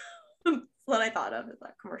 That's what I thought of as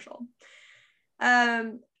that commercial.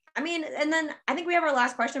 I mean, and then I think we have our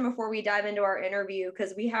last question before we dive into our interview,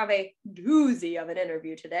 because we have a doozy of an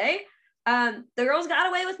interview today. The girls got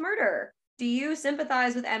away with murder. Do you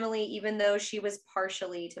sympathize with Emily even though she was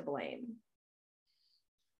partially to blame?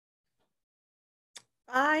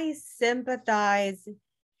 I sympathize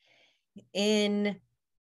in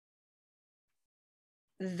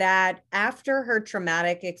that after her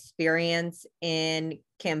traumatic experience in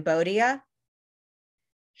Cambodia,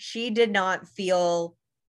 she did not feel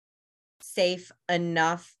safe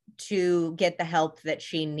enough to get the help that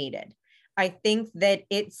she needed. I think that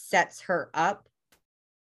it sets her up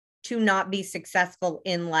to not be successful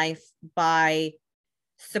in life by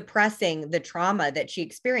suppressing the trauma that she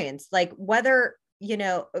experienced, like whether,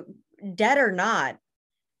 dead or not.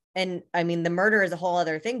 And I mean, the murder is a whole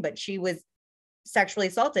other thing, but she was sexually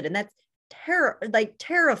assaulted, and that's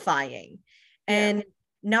terrifying. And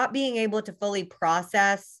not being able to fully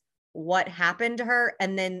process what happened to her,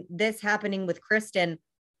 and then this happening with Kristen,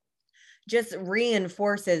 just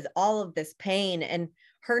reinforces all of this pain, and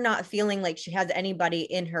her not feeling like she has anybody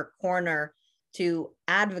in her corner to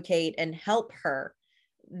advocate and help her.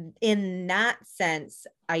 In that sense,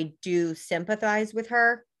 I do sympathize with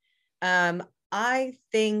her. I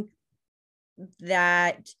think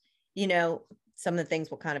that, some of the things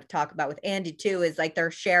we'll kind of talk about with Andy too is like their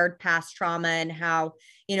shared past trauma and how,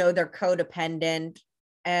 they're codependent.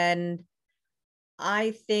 And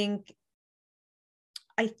I think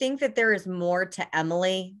that there is more to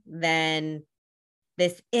Emily than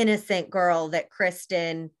this innocent girl that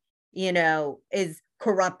Kristen, is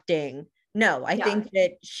corrupting. No, I think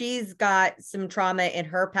that she's got some trauma in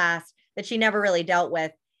her past that she never really dealt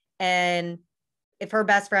with. And if her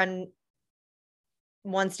best friend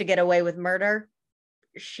wants to get away with murder,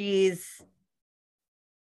 she's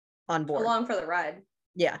on board. Along for the ride.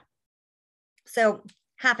 Yeah. So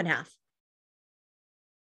half and half.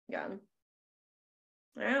 Yeah.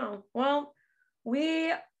 Well,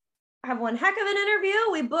 we have one heck of an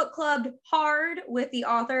interview. We book clubbed hard with the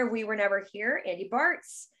author of We Were Never Here, Andy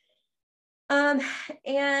Bartz. And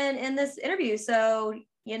in this interview, so,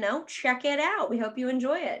 check it out. We hope you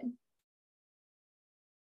enjoy it.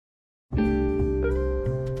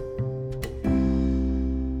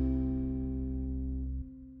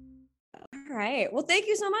 All right. Well, thank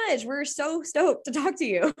you so much. We're so stoked to talk to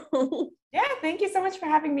you. Yeah, thank you so much for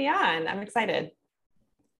having me on. I'm excited.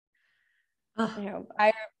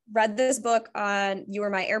 I read this book on You Were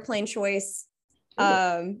My Airplane Choice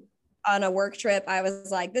on a work trip. I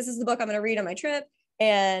was like, this is the book I'm going to read on my trip.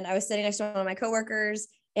 And I was sitting next to one of my coworkers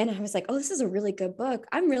and I was like, oh, this is a really good book.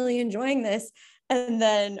 I'm really enjoying this. And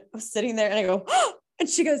then I was sitting there and I go, oh! And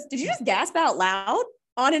she goes, did you just gasp out loud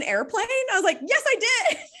on an airplane? I was like, yes, I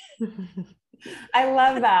did. I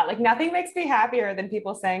love that. Like nothing makes me happier than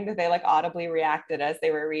people saying that they like audibly reacted as they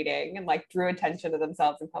were reading and like drew attention to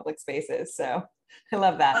themselves in public spaces. So I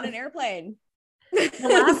love that. On an airplane. The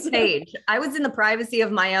last page, I was in the privacy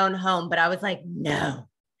of my own home, but I was like, no,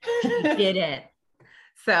 she didn't.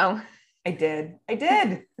 So I did.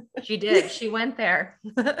 She did. She went there.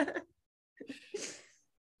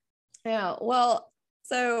 Yeah. Well,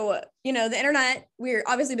 so, the internet, we're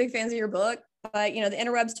obviously big fans of your book, but, the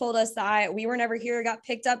interwebs told us that We Were Never Here got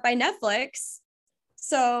picked up by Netflix.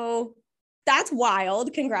 So that's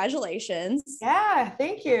wild. Congratulations. Yeah,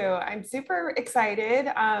 thank you. I'm super excited.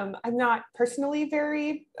 I'm not personally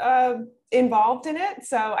very involved in it.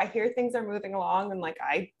 So I hear things are moving along and like,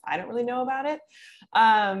 I don't really know about it.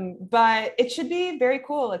 But it should be very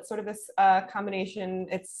cool. It's sort of this combination.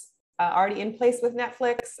 It's already in place with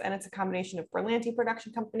Netflix, and it's a combination of Berlanti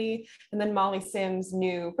production company and then Molly Sims'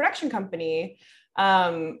 new production company,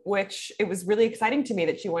 which it was really exciting to me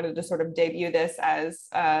that she wanted to sort of debut this as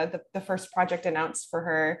the first project announced for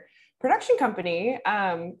her production company.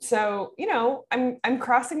 So, I'm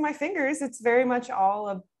crossing my fingers. It's very much all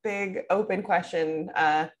a big open question.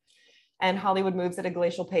 And Hollywood moves at a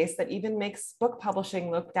glacial pace that even makes book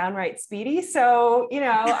publishing look downright speedy. So,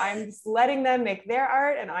 I'm just letting them make their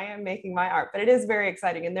art and I am making my art, but it is very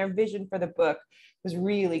exciting. And their vision for the book was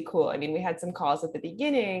really cool. I mean, we had some calls at the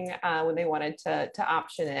beginning when they wanted to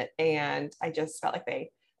option it. And I just felt like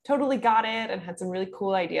they totally got it and had some really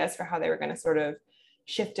cool ideas for how they were going to sort of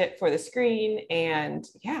shift it for the screen. And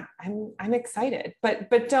yeah, I'm excited,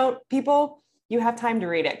 but don't people, you have time to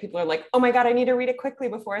read it. People are like, oh my God, I need to read it quickly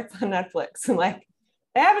before it's on Netflix. I'm like,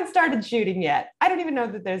 they haven't started shooting yet. I don't even know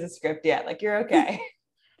that there's a script yet. Like, you're okay.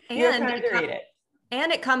 You have time to read it.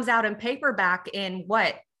 And it comes out in paperback in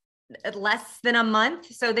what? Less than a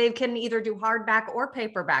month. So they can either do hardback or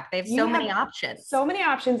paperback. They have so many options. So many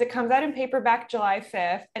options. It comes out in paperback July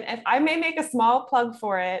 5th. And if I may make a small plug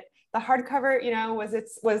for it, the hardcover,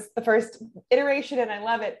 was the first iteration and I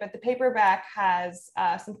love it, but the paperback has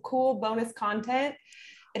some cool bonus content.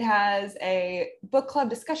 It has a book club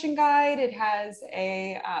discussion guide. It has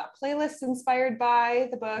a playlist inspired by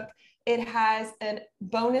the book. It has a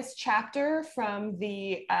bonus chapter from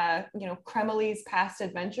the, Kremley's past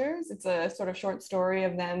adventures. It's a sort of short story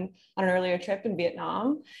of them on an earlier trip in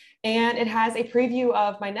Vietnam. And it has a preview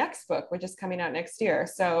of my next book, which is coming out next year.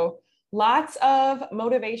 So lots of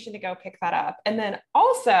motivation to go pick that up. And then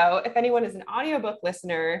also, if anyone is an audiobook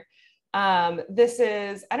listener, this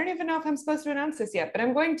is, I don't even know if I'm supposed to announce this yet, but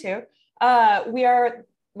I'm going to. We are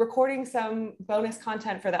recording some bonus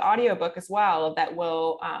content for the audiobook as well that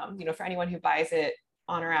will, for anyone who buys it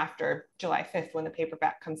on or after July 5th when the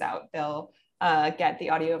paperback comes out, they'll get the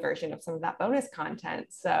audio version of some of that bonus content.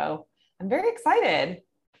 So I'm very excited.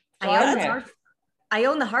 I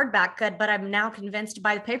own the hardback, but I'm now convinced to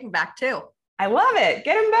buy the paperback too. I love it.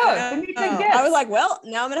 Get them both. I was like, well,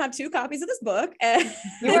 now I'm going to have 2 copies of this book.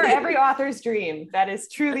 You are every author's dream. That is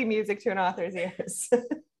truly music to an author's ears.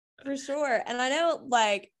 For sure. And I know,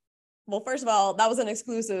 like, well, first of all, that was an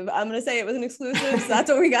exclusive. I'm going to say it was an exclusive. So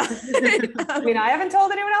that's what we got. I mean, I haven't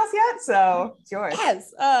told anyone else yet, so it's yours.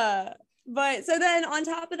 Yes. But so then on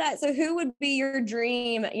top of that, so who would be your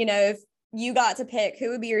dream, if you got to pick,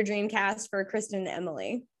 who would be your dream cast for Kristen and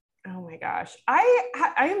Emily? Oh my gosh. I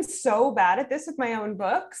am so bad at this with my own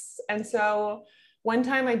books. And so one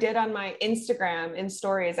time I did on my Instagram in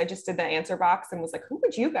stories, I just did the answer box and was like, who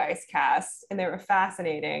would you guys cast? And they were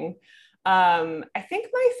fascinating. I think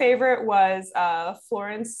my favorite was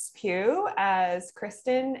Florence Pugh as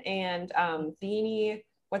Kristen and Beanie,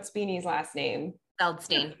 what's Beanie's last name?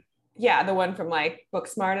 Feldstein. Yeah, the one from like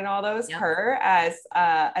Booksmart and all those, yep. Her as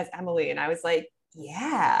Emily. And I was like,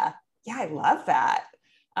 yeah, I love that.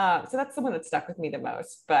 So that's the one that stuck with me the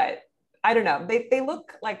most, but I don't know. They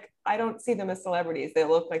look like, I don't see them as celebrities. They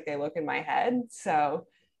look like they look in my head. So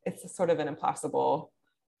it's sort of an impossible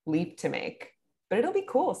leap to make, but it'll be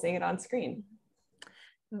cool seeing it on screen.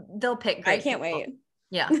 They'll pick great I can't people. wait.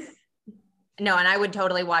 Yeah. No, and I would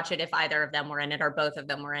totally watch it if either of them were in it or both of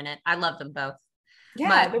them were in it. I love them both.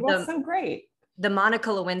 Yeah, they're both so great. The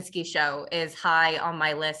Monica Lewinsky show is high on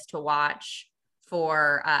my list to watch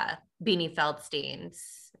for Beanie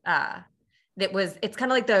Feldstein's. It's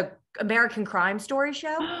kind of like the American Crime Story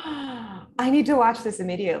show. I need to watch this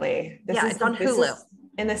immediately. It's on Hulu.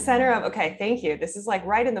 In the center of, okay, thank you. This is like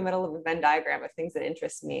right in the middle of a Venn diagram of things that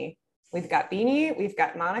interest me. We've got Beanie, we've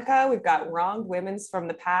got Monica, we've got wronged women's from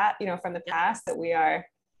the past, that we are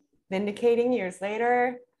vindicating years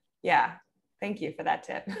later. Yeah. Thank you for that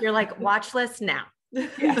tip. You're like, watch list now.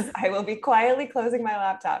 Yes, I will be quietly closing my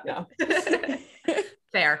laptop now.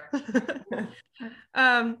 Fair.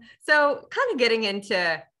 So kind of getting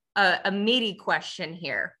into a meaty question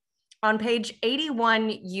here. On page 81,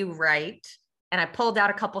 you write, and I pulled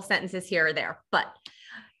out a couple sentences here or there, but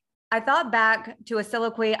I thought back to a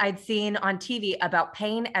soliloquy I'd seen on TV about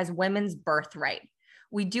pain as women's birthright.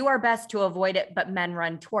 We do our best to avoid it, but men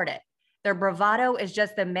run toward it. Their bravado is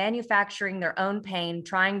just them manufacturing their own pain,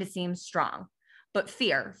 trying to seem strong. But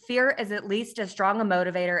fear is at least as strong a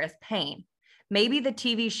motivator as pain. Maybe the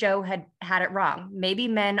TV show had it wrong. Maybe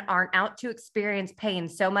men aren't out to experience pain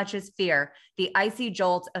so much as fear, the icy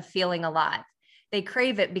jolt of feeling alive. They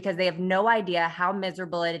crave it because they have no idea how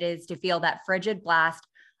miserable it is to feel that frigid blast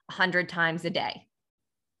 100 times a day.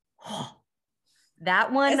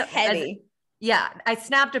 That one is heavy. Yeah, I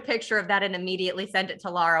snapped a picture of that and immediately sent it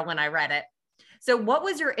to Laura when I read it. So what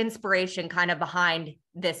was your inspiration kind of behind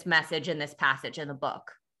this message in this passage in the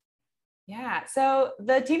book? Yeah, so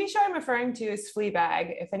the TV show I'm referring to is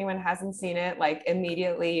Fleabag. If anyone hasn't seen it, like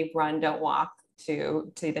immediately run, don't walk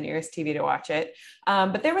to the nearest TV to watch it.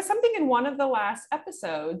 But there was something in one of the last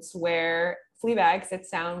episodes where Fleabag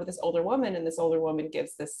sits down with this older woman, and this older woman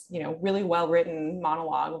gives this, really well-written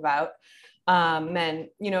monologue about men,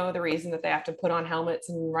 the reason that they have to put on helmets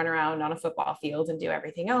and run around on a football field and do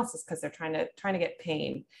everything else is because they're trying to get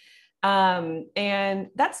pain. And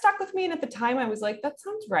that stuck with me. And at the time I was like, that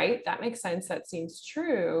sounds right. That makes sense. That seems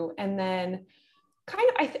true. And then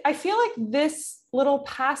I feel like this little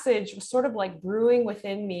passage was sort of like brewing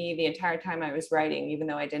within me the entire time I was writing, even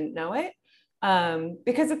though I didn't know it.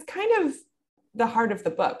 Because it's kind of the heart of the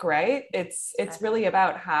book, right? It's really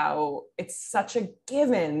about how it's such a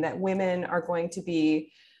given that women are going to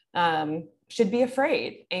be, should be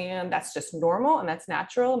afraid. And that's just normal and that's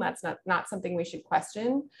natural. And that's not something we should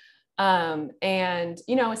question. And,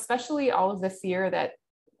 especially all of the fear that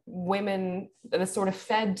that is sort of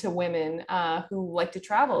fed to women who like to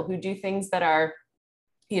travel, who do things that are,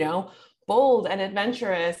 bold and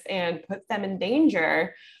adventurous and put them in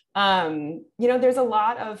danger. There's a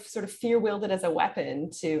lot of sort of fear wielded as a weapon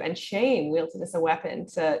and shame wielded as a weapon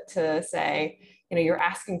to say, you're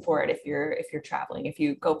asking for it if you're traveling, if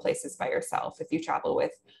you go places by yourself, if you travel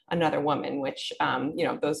with another woman, which,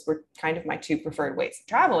 those were kind of my two preferred ways of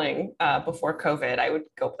traveling before COVID. I would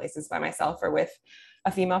go places by myself or with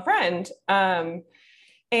a female friend.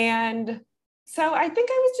 And So I think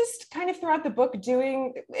I was just kind of throughout the book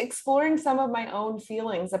exploring some of my own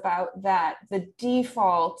feelings about that, the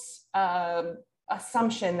default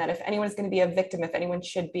assumption that if anyone's going to be a victim, if anyone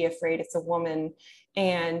should be afraid, it's a woman.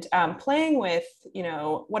 And playing with,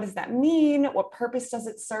 what does that mean? What purpose does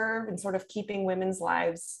it serve? And sort of keeping women's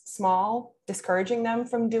lives small, discouraging them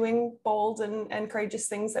from doing bold and courageous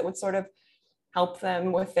things that would sort of help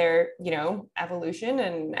them with their, evolution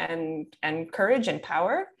and courage and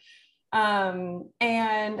power.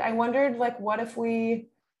 And I wondered, like, what if we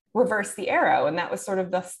reverse the arrow? And that was sort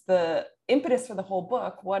of the impetus for the whole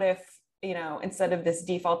book. What if, instead of this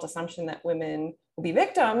default assumption that women will be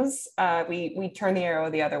victims, we turn the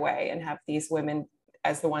arrow the other way and have these women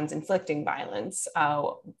as the ones inflicting violence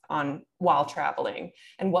while traveling?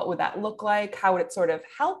 And what would that look like? How would it sort of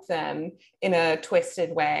help them in a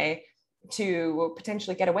twisted way to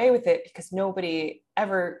potentially get away with it? Because nobody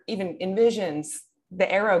ever even envisions the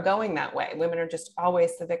arrow going that way. Women are just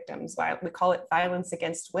always the victims. We call it violence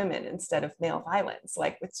against women instead of male violence.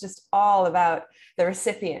 Like, it's just all about the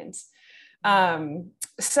recipient.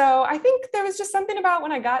 So I think there was just something about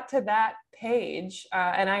when I got to that page,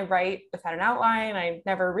 and I write without an outline, I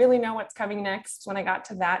never really know what's coming next. When I got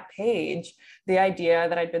to that page, the idea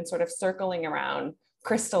that I'd been sort of circling around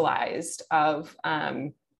crystallized of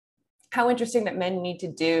how interesting that men need to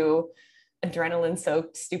do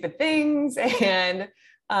adrenaline-soaked stupid things, and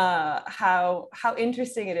how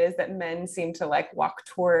interesting it is that men seem to like walk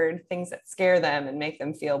toward things that scare them and make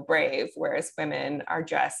them feel brave, whereas women are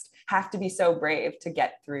just have to be so brave to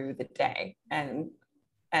get through the day and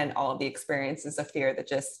all of the experiences of fear that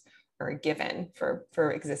just are a given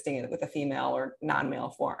for existing with a female or non-male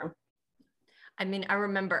form. I mean, I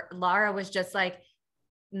remember Laura was just like,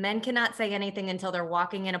 men cannot say anything until they're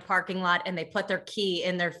walking in a parking lot and they put their key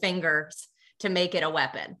in their fingers to make it a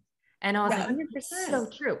weapon. And I was like, 100%. So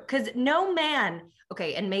true. Because no man,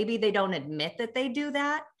 okay, and maybe they don't admit that they do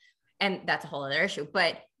that, and that's a whole other issue,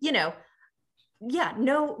 but no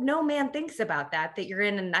man thinks about that you're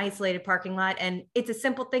in an isolated parking lot and it's a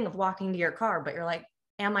simple thing of walking to your car, but you're like,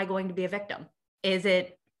 am I going to be a victim? Is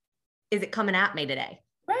it coming at me today?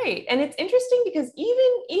 Right. And it's interesting because even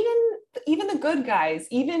the good guys,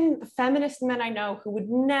 even feminist men I know who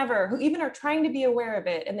even are trying to be aware of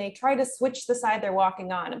it, and they try to switch the side they're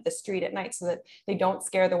walking on of the street at night so that they don't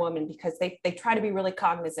scare the woman, because they try to be really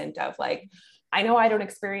cognizant of, like, I know I don't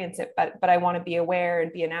experience it, but I want to be aware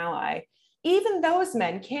and be an ally. Even those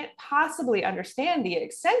men can't possibly understand the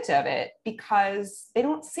extent of it because they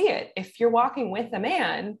don't see it. If you're walking with a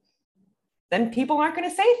man, then people aren't going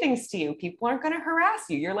to say things to you. People aren't going to harass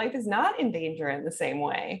you. Your life is not in danger in the same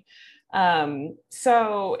way.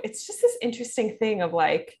 So it's just this interesting thing of,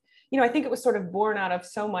 like, I think it was sort of born out of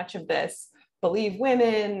so much of this believe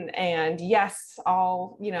women and yes,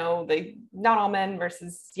 all, not all men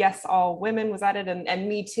versus yes, all women was at it, and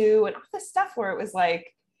Me Too and all this stuff where it was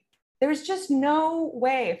like, there's just no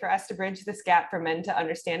way for us to bridge this gap for men to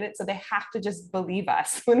understand it. So they have to just believe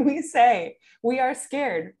us when we say we are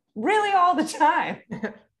scared really all the time.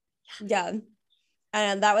 Yeah.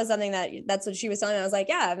 And that was something that's what she was telling me. I was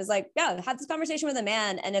like, have this conversation with a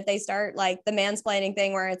man. And if they start like the mansplaining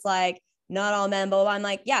thing where it's like, not all men, but I'm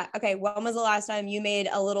like, yeah, okay, when was the last time you made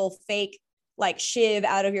a little fake like shiv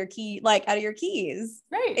out of your keys?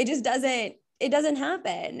 Right. It doesn't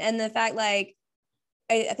happen. And the fact, like,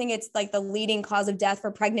 I think it's like the leading cause of death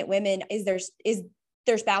for pregnant women is their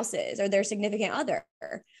spouses or their significant other.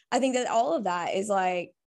 I think that all of that is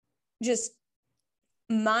like just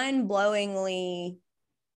mind-blowingly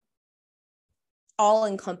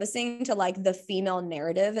all-encompassing to like the female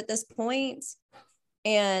narrative at this point.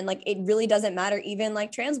 And like, it really doesn't matter, even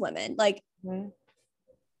like trans women, like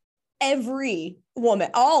every woman,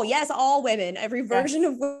 all women, every version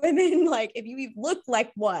of women, like if you look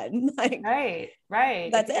like one, like right,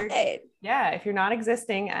 that's it. Yeah, if you're not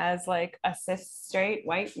existing as like a cis straight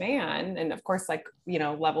white man, and of course, like,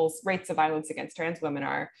 rates of violence against trans women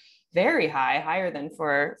are very higher than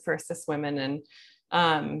for cis women. And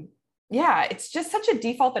it's just such a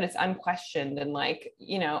default that it's unquestioned. And like,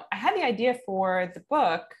 I had the idea for the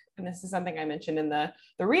book, and this is something I mentioned in the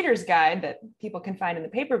reader's guide that people can find in the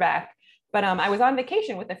paperback, but I was on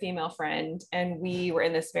vacation with a female friend, and we were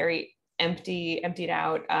in this very emptied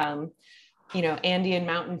out, Andean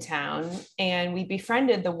mountain town. And we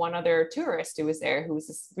befriended the one other tourist who was there, who was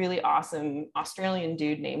this really awesome Australian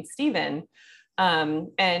dude named Steven. And,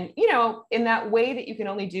 in that way that you can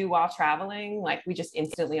only do while traveling, like we just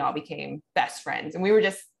instantly all became best friends. And we were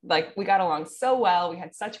just like, we got along so well. We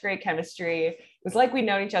had such great chemistry. It was like we'd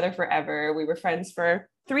known each other forever. We were friends for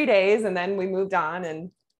 3 days and then we moved on,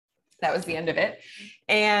 and that was the end of it.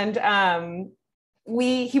 And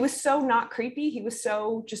he was so not creepy. He was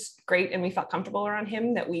so just great. And we felt comfortable around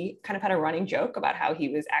him that we kind of had a running joke about how he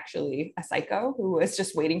was actually a psycho who was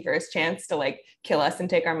just waiting for his chance to like kill us and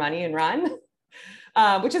take our money and run.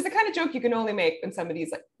 Which is the kind of joke you can only make when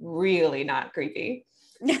somebody's like really not creepy.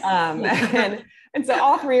 And so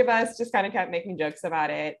all three of us just kind of kept making jokes about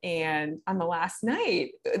it. And on the last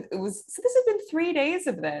night, so this has been 3 days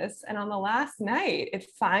of this. And on the last night, it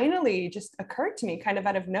finally just occurred to me kind of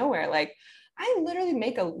out of nowhere. Like, I literally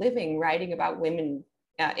make a living writing about women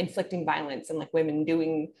inflicting violence and like women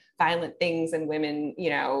doing violent things and women,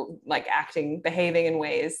 like behaving in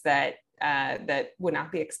ways that would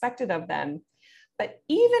not be expected of them. But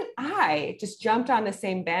even I just jumped on the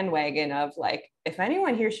same bandwagon of like, if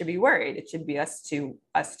anyone here should be worried, it should be us two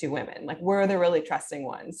women. Like, we're the really trusting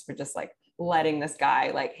ones for just like letting this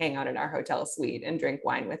guy like hang out in our hotel suite and drink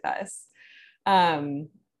wine with us. And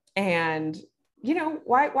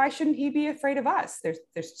why shouldn't he be afraid of us?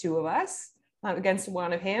 There's two of us against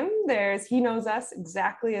one of him. He knows us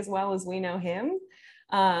exactly as well as we know him.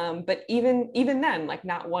 But even then, like,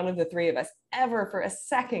 not one of the three of us ever for a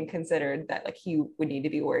second considered that like he would need to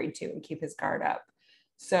be worried too and keep his guard up.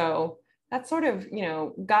 So that sort of,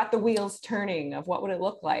 got the wheels turning of what would it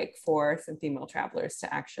look like for some female travelers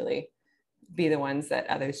to actually be the ones that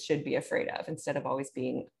others should be afraid of instead of always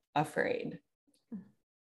being afraid.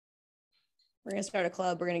 We're going to start a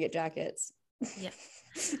club. We're going to get jackets. Yeah.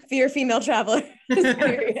 Fear female travelers.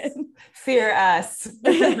 Fear us.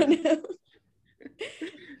 We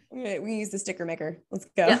can use the sticker maker. Let's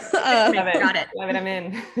go. Yeah. Got it. Love it. I'm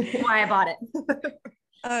in. Why I bought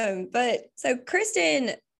it. But so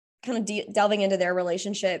Kristen, kind of delving into their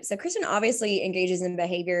relationship. So Kristen obviously engages in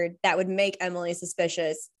behavior that would make Emily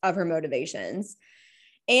suspicious of her motivations.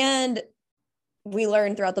 And we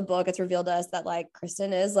learn throughout the book, it's revealed to us that like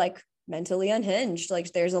Kristen is like mentally unhinged.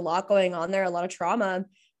 Like, there's a lot going on there, a lot of trauma.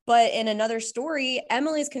 But in another story,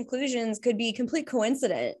 Emily's conclusions could be complete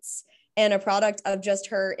coincidence and a product of just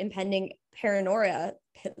her impending paranoia.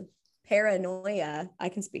 I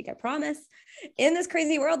can speak, I promise. In this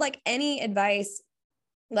crazy world, like, any advice,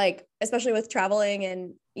 like, especially with traveling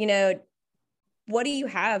and, what do you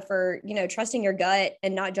have for, trusting your gut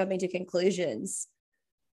and not jumping to conclusions?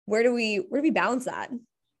 Where do we balance that?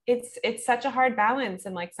 It's such a hard balance.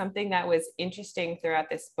 And like, something that was interesting throughout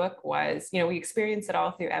this book was, we experienced it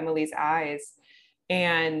all through Emily's eyes.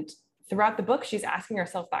 And throughout the book, she's asking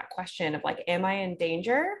herself that question of like, am I in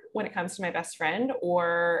danger when it comes to my best friend?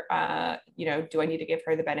 Or, do I need to give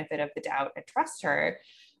her the benefit of the doubt and trust her?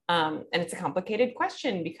 And it's a complicated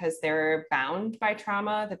question because they're bound by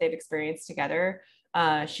trauma that they've experienced together.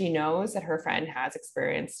 She knows that her friend has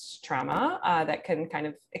experienced trauma that can kind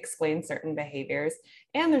of explain certain behaviors.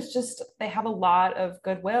 And they have a lot of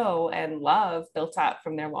goodwill and love built up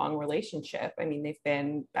from their long relationship. I mean, they've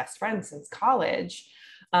been best friends since college.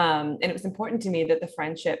 And it was important to me that the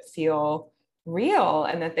friendship feel real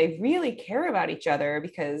and that they really care about each other,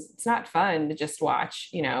 because it's not fun to just watch,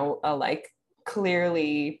 a like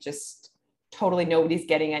clearly just totally nobody's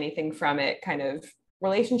getting anything from it kind of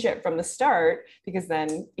relationship from the start, because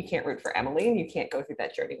then you can't root for Emily and you can't go through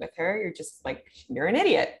that journey with her. You're just like, you're an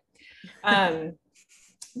idiot.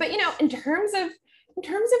 But in terms of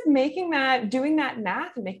doing that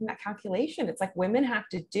math and making that calculation, it's like women have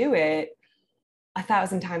to do it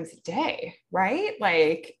 1,000 times a day, right?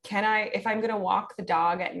 Like, if I'm going to walk the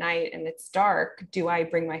dog at night and it's dark, do I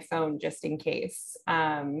bring my phone just in case?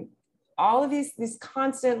 All of these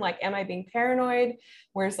constant, like, am I being paranoid?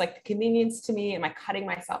 Where's like the convenience to me? Am I cutting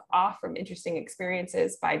myself off from interesting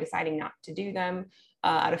experiences by deciding not to do them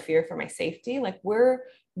out of fear for my safety? Like, we're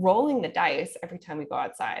rolling the dice every time we go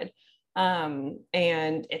outside.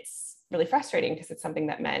 And it's really frustrating because it's something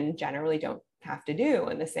that men generally don't have to do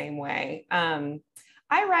in the same way.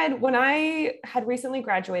 I read, when I had recently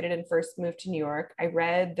graduated and first moved to New York, I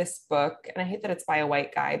read this book, and I hate that it's by a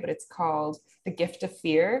white guy, but it's called The Gift of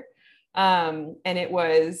Fear. And it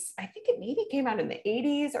was, I think it maybe came out in the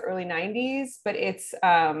 80s or early 90s, but it's,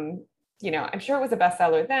 I'm sure it was a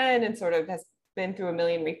bestseller then and sort of has been through a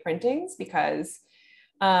million reprintings because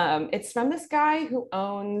it's from this guy who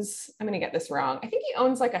owns, I'm going to get this wrong, I think he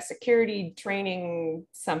owns like a security training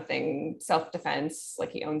something, self-defense,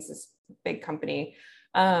 like he owns this big company.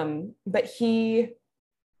 But he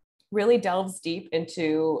really delves deep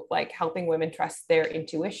into like helping women trust their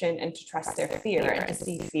intuition and to trust their fear and to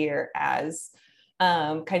see fear as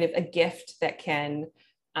kind of a gift that can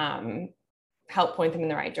help point them in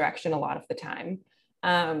the right direction a lot of the time.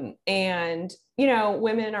 And,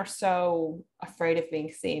 women are so afraid of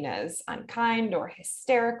being seen as unkind or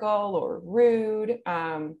hysterical or rude.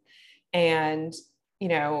 And, you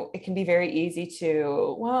know, it can be very easy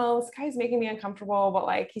to, well, this guy's making me uncomfortable, but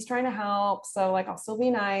like, he's trying to help. So like, I'll still be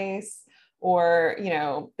nice. Or, you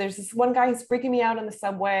know, there's this one guy who's freaking me out on the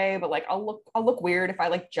subway, but like, I'll look weird if I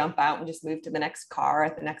like jump out and just move to the next car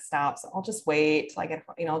at the next stop. So I'll just wait till I get,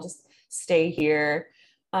 you know, I'll just stay here.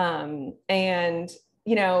 And,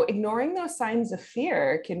 you know, ignoring those signs of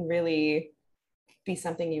fear can really be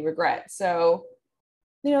something you regret. So,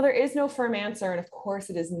 you know, there is no firm answer. And of course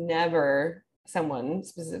it is never someone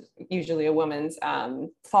specific, usually a woman's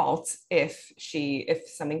fault if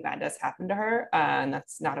something bad does happen to her. And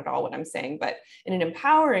that's not at all what I'm saying, but in an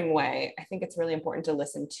empowering way, I think it's really important to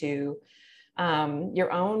listen to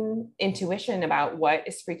your own intuition about what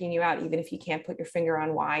is freaking you out, even if you can't put your finger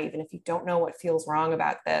on why, even if you don't know what feels wrong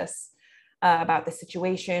about this, about the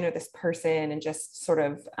situation or this person, and just sort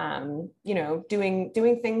of, you know, doing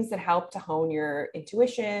things that help to hone your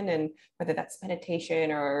intuition, and whether that's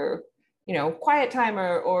meditation or, you know, quiet time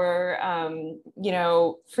or you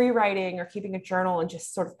know, free writing or keeping a journal, and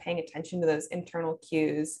just sort of paying attention to those internal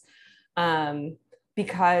cues.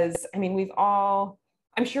 Because I mean,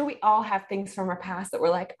 I'm sure we all have things from our past that we're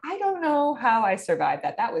like, I don't know how I survived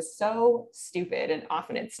that. That was so stupid. And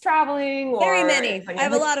often it's traveling, or very many. I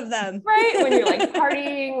have a lot of them. Right. When you're like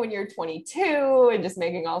partying, when you're 22 and just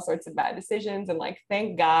making all sorts of bad decisions. And like,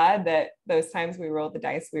 thank God that those times we rolled the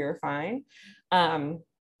dice, we were fine.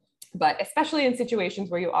 But especially in situations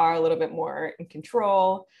where you are a little bit more in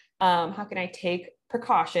control, how can I take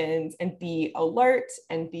precautions and be alert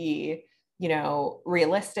and be, you know,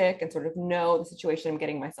 realistic and sort of know the situation I'm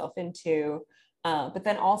getting myself into, but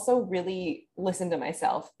then also really listen to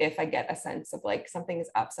myself if I get a sense of like something is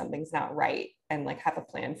up, something's not right, and like have a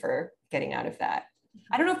plan for getting out of that.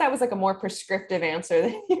 I don't know if that was like a more prescriptive answer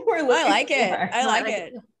than you were looking I like for. it. I like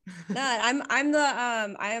it. No,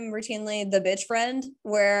 I am routinely the bitch friend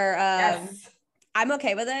where Yes. I'm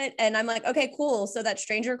okay with it, and I'm like, okay, cool. So that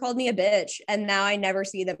stranger called me a bitch, and now I never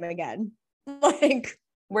see them again. Like,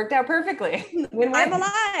 worked out perfectly. Win-win. I'm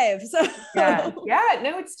alive. So yeah,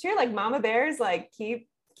 no, it's true. Like mama bears, like keep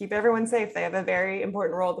everyone safe. They have a very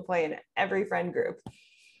important role to play in every friend group.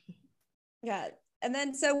 Yeah. And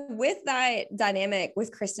then so with that dynamic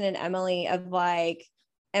with Kristen and Emily of like,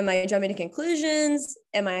 am I jumping to conclusions?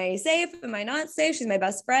 Am I safe? Am I not safe? She's my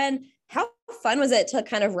best friend. How fun was it to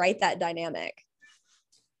kind of write that dynamic?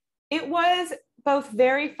 It was both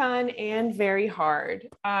very fun and very hard.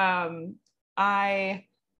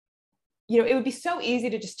 You know, it would be so easy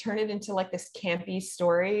to just turn it into like this campy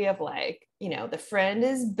story of like, you know, the friend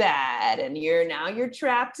is bad and you're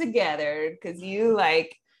trapped together because you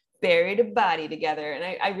like buried a body together.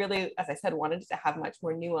 And I really, as I said, wanted to have much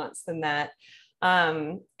more nuance than that.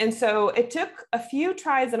 And so it took a few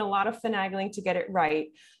tries and a lot of finagling to get it right.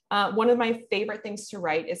 One of my favorite things to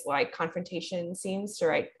write is like confrontation scenes, to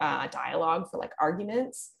write dialogue for like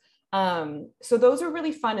arguments. So those were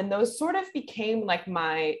really fun. And those sort of became like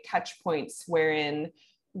my touch points, wherein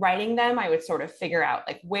writing them, I would sort of figure out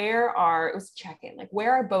like, it was check-in, like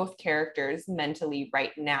where are both characters mentally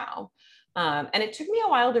right now? And it took me a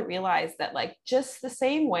while to realize that like, just the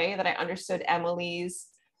same way that I understood Emily's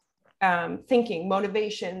thinking,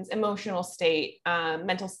 motivations, emotional state,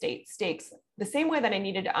 mental state, stakes, the same way that I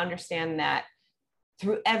needed to understand that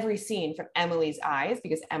through every scene from Emily's eyes,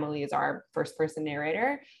 because Emily is our first person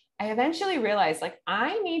narrator, I eventually realized like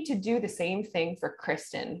I need to do the same thing for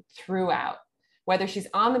Kristen throughout. Whether she's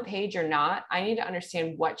on the page or not, I need to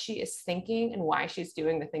understand what she is thinking and why she's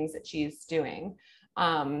doing the things that she's doing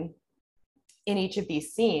in each of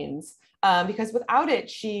these scenes. Because without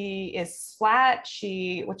it, she is flat.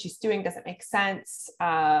 What she's doing doesn't make sense.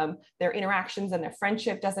 Their interactions and their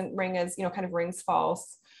friendship doesn't ring as, kind of rings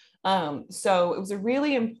false. So it was a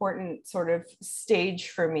really important sort of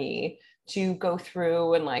stage for me to go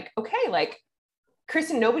through and like, okay, like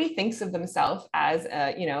Kristen, nobody thinks of themselves as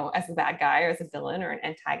as a bad guy or as a villain or an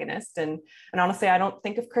antagonist. And honestly, I don't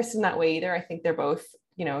think of Kristen that way either. I think they're both,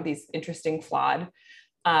 these interesting, flawed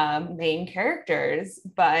main characters,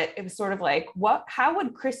 but it was sort of like, how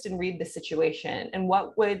would Kristen read the situation, and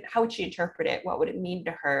how would she interpret it? What would it mean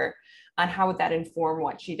to her, and how would that inform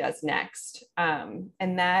what she does next?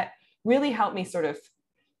 And that really helped me sort of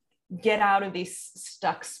get out of these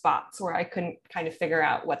stuck spots where I couldn't kind of figure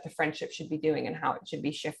out what the friendship should be doing and how it should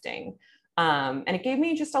be shifting. And it gave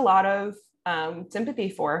me just a lot of sympathy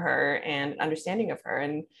for her and understanding of her.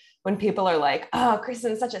 And when people are like, oh,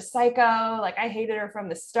 Kristen's such a psycho, like I hated her from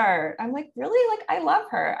the start, I'm like, really? Like I love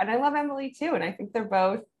her, and I love Emily too. And I think they're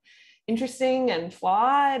both interesting and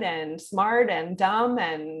flawed and smart and dumb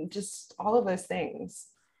and just all of those things.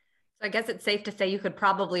 So I guess it's safe to say you could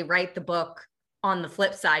probably write the book on the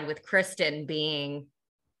flip side, with Kristen being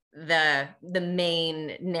the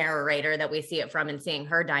main narrator that we see it from, and seeing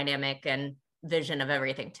her dynamic and vision of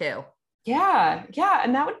everything too. Yeah.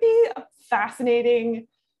 And that would be a fascinating,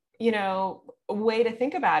 way to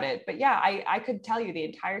think about it. But yeah, I could tell you the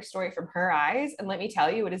entire story from her eyes. And let me tell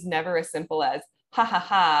you, it is never as simple as, ha ha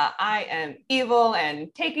ha, I am evil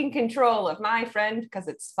and taking control of my friend because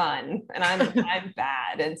it's fun. And I'm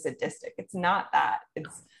bad and sadistic. It's not that.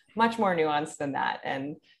 It's much more nuanced than that.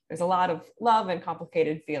 And there's a lot of love and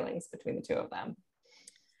complicated feelings between the two of them.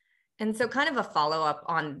 And so, kind of a follow-up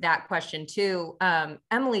on that question too,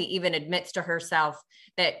 Emily even admits to herself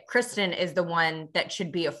that Kristen is the one that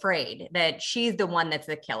should be afraid, that she's the one that's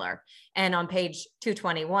the killer. And on page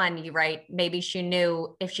 221, you write, maybe she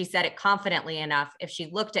knew if she said it confidently enough, if she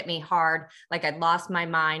looked at me hard, like I'd lost my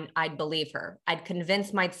mind, I'd believe her. I'd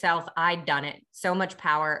convince myself I'd done it. So much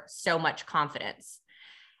power, so much confidence.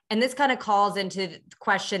 And this kind of calls into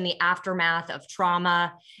question the aftermath of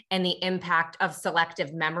trauma and the impact of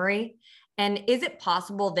selective memory. And is it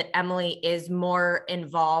possible that Emily is more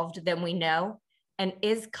involved than we know? And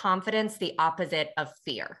is confidence the opposite of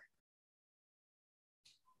fear?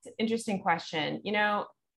 It's an interesting question.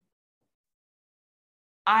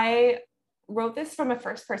 I wrote this from a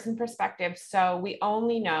first person perspective, so we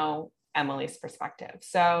only know Emily's perspective.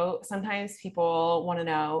 So sometimes people want to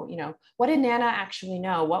know, what did Nana actually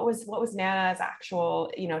know? What was Nana's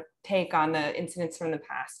actual, take on the incidents from the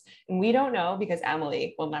past? And we don't know because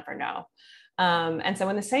Emily will never know. And so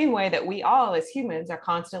in the same way that we all as humans are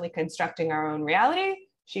constantly constructing our own reality,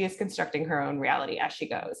 she is constructing her own reality as she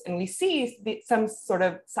goes. And we see some sort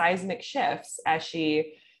of seismic shifts as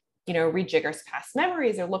she rejiggers past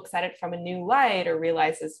memories or looks at it from a new light, or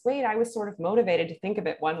realizes, wait, I was sort of motivated to think of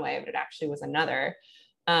it one way, but it actually was another.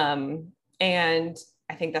 And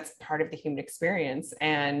I think that's part of the human experience.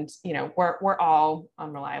 And, we're all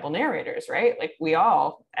unreliable narrators, right? Like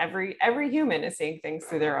every human is seeing things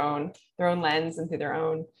through their own lens and through their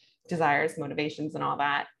own desires, motivations, and all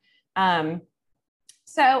that.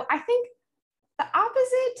 So I think the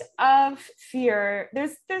opposite of fear,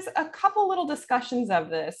 there's a couple little discussions of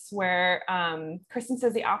this where Kristen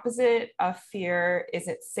says the opposite of fear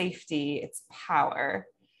isn't safety, it's power.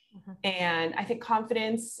 Mm-hmm. And I think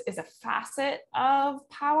confidence is a facet of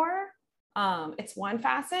power. It's one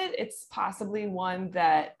facet. It's possibly one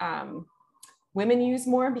that women use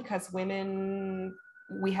more because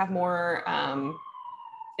we have more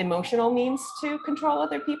emotional means to control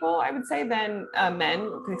other people, I would say, than men,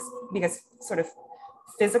 because sort of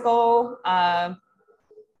physical,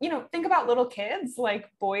 think about little kids, like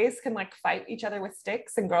boys can like fight each other with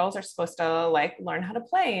sticks, and girls are supposed to like learn how to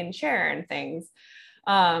play and share and things.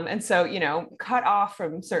 And so, cut off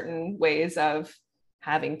from certain ways of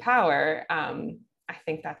having power. I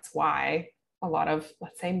think that's why a lot of,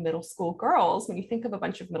 let's say, middle school girls, when you think of a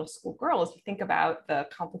bunch of middle school girls, you think about the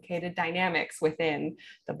complicated dynamics within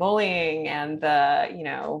the bullying and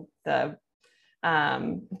the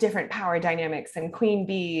different power dynamics and queen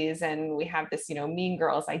bees. And we have this, mean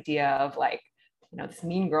girls idea of like, this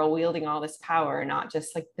mean girl wielding all this power, not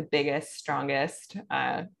just like the biggest, strongest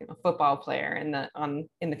football player in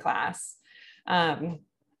the class. And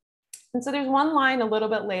so there's one line a little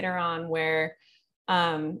bit later on where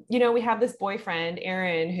we have this boyfriend,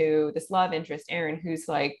 Aaron, this love interest, Aaron, who's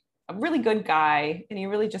like a really good guy, and he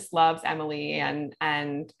really just loves Emily, and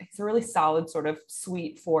he's a really solid sort of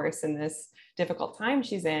sweet force in this difficult time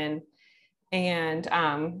she's in.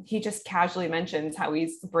 And he just casually mentions how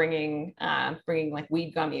he's bringing like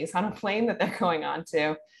weed gummies on a plane that they're going on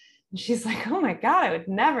to. And she's like, oh my God, I would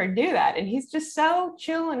never do that. And he's just so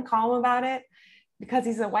chill and calm about it, because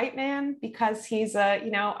he's a white man, because he's a,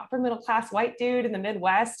 upper middle class white dude in the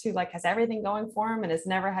Midwest who like has everything going for him and has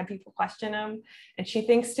never had people question him. And she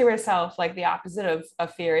thinks to herself, like, the opposite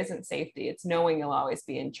of fear isn't safety, it's knowing you'll always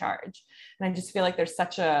be in charge. And I just feel like there's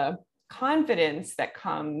such a confidence that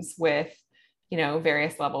comes with,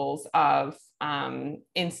 various levels of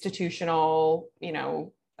institutional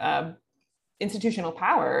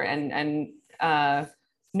power and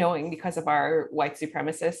knowing, because of our white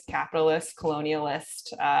supremacist, capitalist,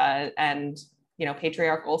 colonialist, and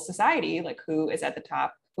patriarchal society, like who is at the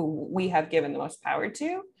top, who we have given the most power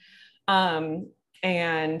to.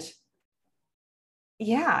 And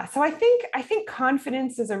yeah, so I think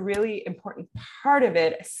confidence is a really important part of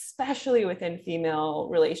it, especially within female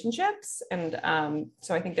relationships. And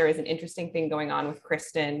so I think there is an interesting thing going on with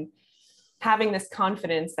Kristen having this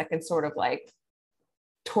confidence that can sort of like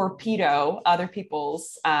torpedo other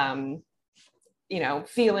people's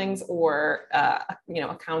feelings or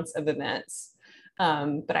accounts of events.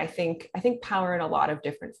 But I think power in a lot of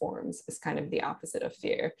different forms is kind of the opposite of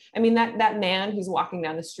fear. I mean, that man who's walking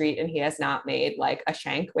down the street and he has not made like a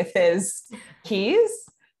shank with his keys,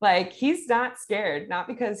 like he's not scared, not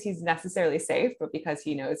because he's necessarily safe, but because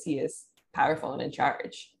he knows he is powerful and in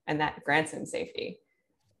charge, and that grants him safety.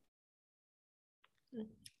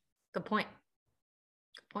 Good point.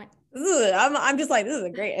 I'm just like, this is a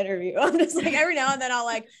great interview. I'm just like, every now and then I'll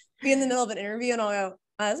like be in the middle of an interview and I'll go,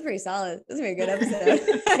 oh, that's pretty solid. This is gonna be a good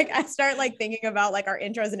episode. Like I start like thinking about like our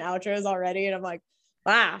intros and outros already, and I'm like,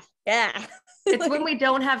 wow, yeah. It's Like, when we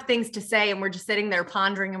don't have things to say and we're just sitting there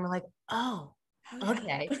pondering and we're like, oh,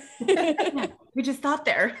 okay. We just thought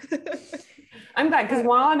there. I'm glad, because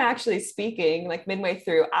while I'm actually speaking, like midway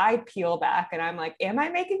through, I peel back and I'm like, am I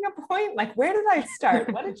making a point? Like, where did I start?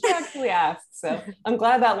 What did she actually ask? So I'm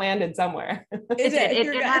glad that landed somewhere.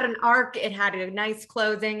 It had an arc. It had a nice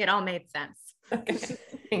closing. It all made sense. Okay.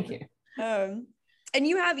 Thank you. And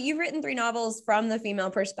you've written 3 novels from the female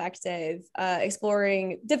perspective,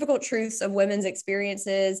 exploring difficult truths of women's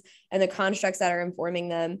experiences and the constructs that are informing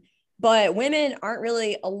them. But women aren't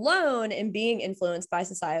really alone in being influenced by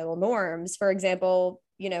societal norms. For example,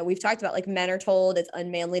 we've talked about like men are told it's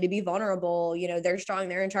unmanly to be vulnerable, they're strong,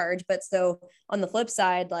 they're in charge. But so on the flip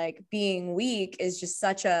side, like being weak is just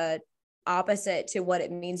such a opposite to what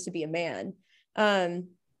it means to be a man.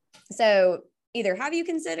 So either have you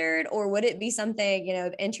considered, or would it be something,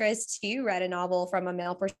 of interest to write a novel from a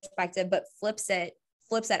male perspective, but flips that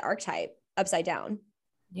archetype upside down?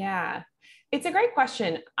 Yeah. It's a great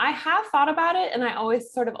question. I have thought about it, and I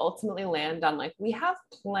always sort of ultimately land on like, we have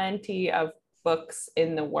plenty of books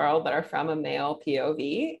in the world that are from a male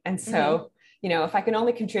POV. And so, if I can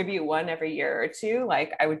only contribute one every year or two,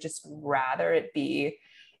 like I would just rather it be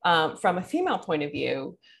from a female point of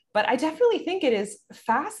view. But I definitely think it is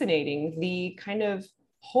fascinating, the kind of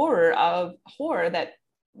horror that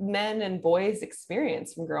men and boys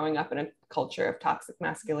experience from growing up in a culture of toxic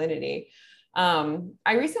masculinity.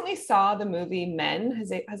 I recently saw the movie Men.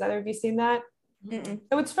 Has either of you seen that? Mm-mm.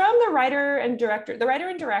 So it's from the writer and director. The writer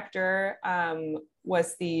and director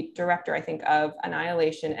was the director, I think, of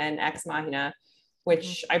Annihilation and Ex Machina,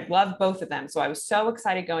 which I love both of them. So I was so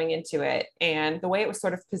excited going into it. And the way it was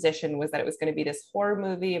sort of positioned was that it was going to be this horror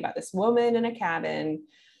movie about this woman in a cabin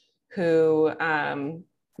who,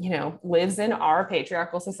 lives in our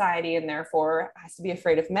patriarchal society and therefore has to be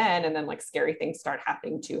afraid of men. And then like scary things start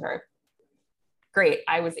happening to her. Great.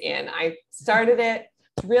 I was in. I started it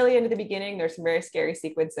really into the beginning. There's some very scary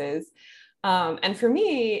sequences. And for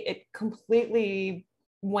me, it completely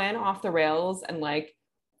went off the rails and like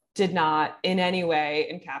did not in any way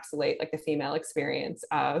encapsulate like the female experience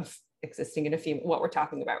of existing in a female, what we're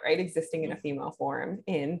talking about, right? Existing in a female form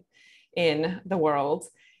in the world.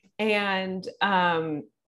 And,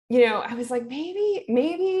 I was like,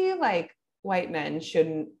 maybe like white men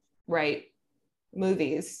shouldn't write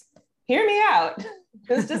movies. Hear me out.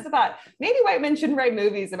 It was just the thought, maybe white men shouldn't write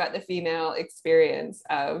movies about the female experience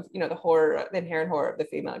of, the inherent horror of the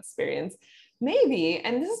female experience. Maybe,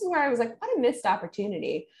 and this is where I was like, what a missed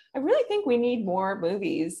opportunity. I really think we need more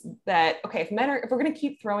movies that, okay, if we're going to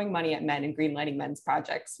keep throwing money at men and greenlighting men's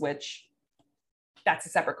projects, which that's a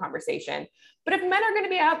separate conversation. But if men are going to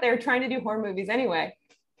be out there trying to do horror movies anyway,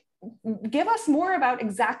 give us more about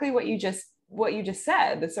exactly what you just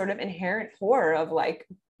said, the sort of inherent horror of like,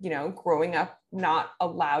 growing up not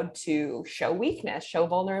allowed to show weakness, show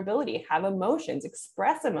vulnerability, have emotions,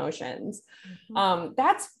 express emotions.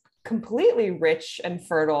 That's completely rich and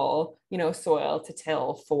fertile, soil to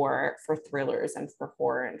till for thrillers and for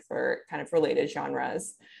horror and for kind of related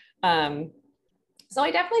genres. So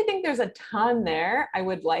I definitely think there's a ton there. I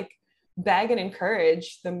would like beg and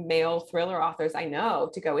encourage the male thriller authors I know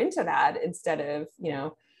to go into that instead of,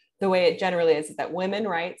 the way it generally is that women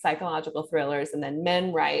write psychological thrillers and then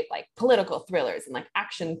men write like political thrillers and like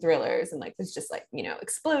action thrillers. And like, there's just like,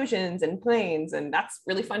 explosions and planes, and that's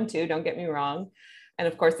really fun too. Don't get me wrong. And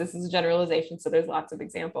of course, this is a generalization, so there's lots of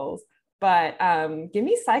examples, but give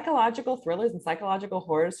me psychological thrillers and psychological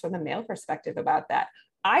horrors from the male perspective about that.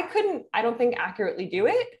 I don't think accurately do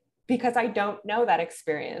it because I don't know that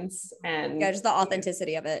experience. And just the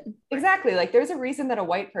authenticity of it. Exactly. Like there's a reason that a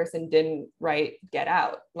white person didn't write Get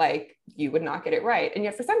Out. Like you would not get it right. And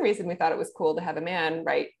yet for some reason we thought it was cool to have a man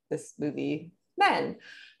write this movie Men.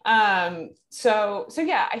 So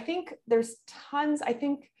yeah, I think there's tons. I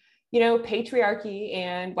think, patriarchy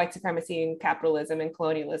and white supremacy and capitalism and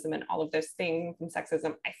colonialism and all of those things and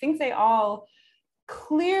sexism, I think they all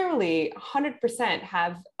clearly 100%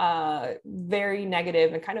 have very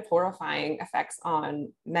negative and kind of horrifying effects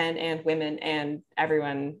on men and women and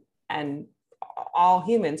everyone and all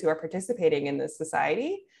humans who are participating in this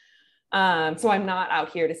society. So I'm not out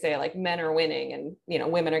here to say like men are winning and, you know,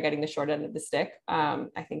 women are getting the short end of the stick.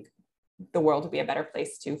 I think the world would be a better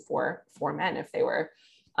place for men if they were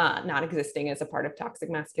not existing as a part of toxic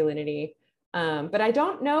masculinity. But I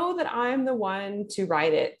don't know that I'm the one to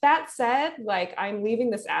write it. That said, like I'm leaving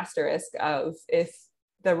this asterisk of if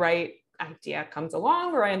the right idea comes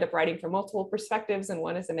along or I end up writing from multiple perspectives and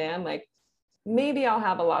one is a man, like maybe I'll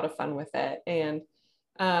have a lot of fun with it. And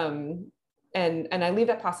I leave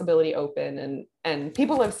that possibility open. And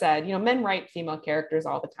people have said, you know, men write female characters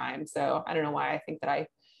all the time. So I don't know why I think that I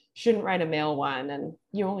shouldn't write a male one. And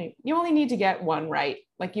you only need to get one right.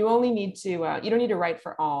 Like you only need to, you don't need to write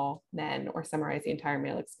for all men or summarize the entire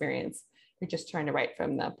male experience. You're just trying to write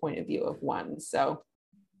from the point of view of one. So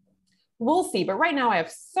we'll see. But right now I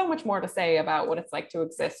have so much more to say about what it's like to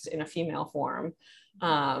exist in a female form.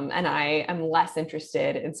 And I am less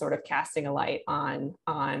interested in sort of casting a light on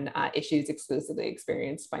issues exclusively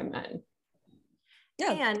experienced by men.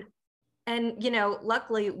 Yeah. And, you know,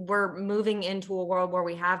 luckily we're moving into a world where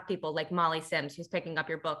we have people like Molly Sims, who's picking up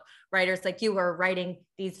your book, writers like you are writing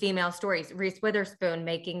these female stories, Reese Witherspoon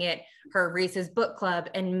making it her Reese's book club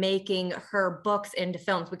and making her books into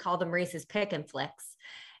films. We call them Reese's pick and flicks.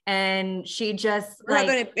 And she just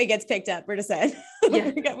like it gets picked up. We're just saying,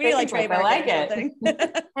 yeah, we need like trademark. I like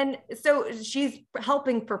it. And so she's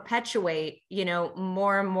helping perpetuate, you know,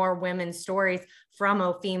 more and more women's stories from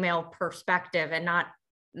a female perspective and not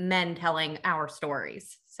men telling our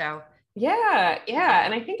stories. So yeah.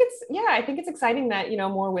 And I think it's exciting that, you know,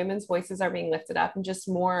 more women's voices are being lifted up and just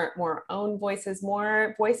more own voices,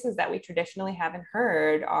 more voices that we traditionally haven't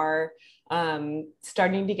heard are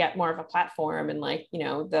starting to get more of a platform. And like, you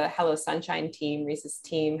know, the Hello Sunshine team, Reese's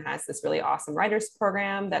team has this really awesome writers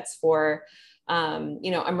program that's for,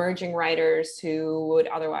 you know, emerging writers who would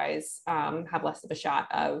otherwise have less of a shot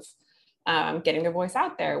of getting their voice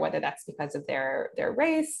out there, whether that's because of their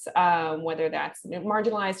race, whether that's, you know,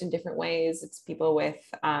 marginalized in different ways. It's people with,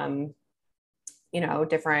 you know,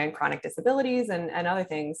 different chronic disabilities and other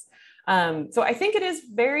things. So I think it is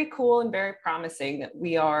very cool and very promising that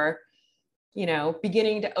we are, you know,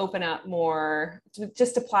 beginning to open up more,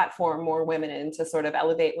 just to platform more women and to sort of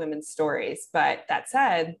elevate women's stories. But that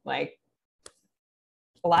said, like,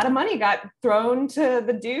 a lot of money got thrown to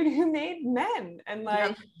the dude who made Men. And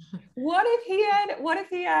like, what if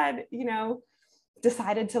he had, you know,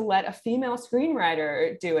 decided to let a female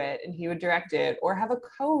screenwriter do it and he would direct it, or have a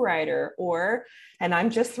co-writer, or, and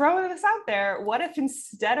I'm just throwing this out there, what if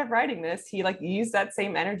instead of writing this, he like used that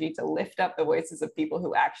same energy to lift up the voices of people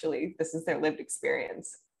who actually, this is their lived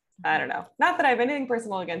experience. I don't know. Not that I have anything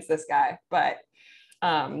personal against this guy, but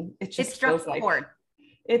it just feels like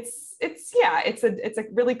it's a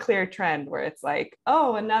really clear trend where it's like,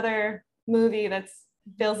 oh, another movie that's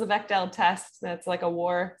fails the Bechdel test, that's like a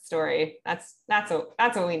war story. That's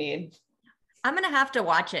what we need. I'm gonna have to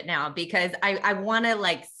watch it now because I want to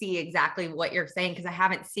like see exactly what you're saying, because I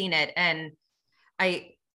haven't seen it, and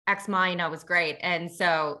Ex Machina was great, and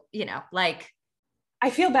so, you know, like I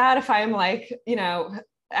feel bad if I'm like, you know,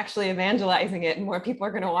 actually evangelizing it and more people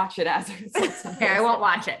are going to watch it as okay, I won't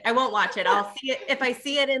watch it. I'll see it if I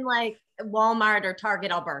see it in like Walmart or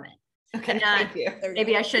Target, I'll burn it. Okay, thank you.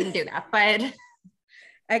 Maybe I shouldn't do that, but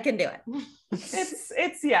I can do it.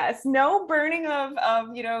 It's no burning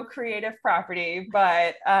of you know, creative property,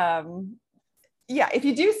 but yeah, if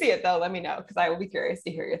you do see it though, let me know, because I will be curious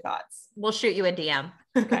to hear your thoughts. We'll shoot you a DM.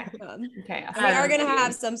 Okay. Okay. We are going to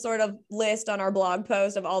have some sort of list on our blog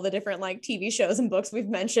post of all the different like TV shows and books we've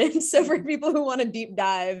mentioned. So for people who want to deep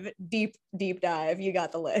dive, you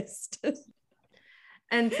got the list.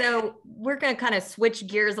 And so we're going to kind of switch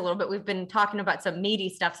gears a little bit. We've been talking about some meaty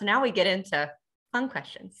stuff. So now we get into fun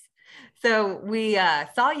questions. So we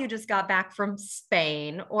saw you just got back from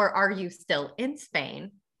Spain, or are you still in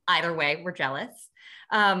Spain? Either way, we're jealous.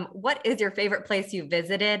 What is your favorite place you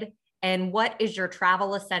visited? And what is your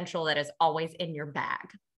travel essential that is always in your bag?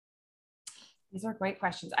 These are great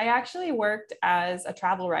questions. I actually worked as a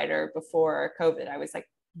travel writer before COVID. I was like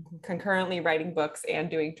concurrently writing books and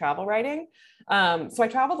doing travel writing. So I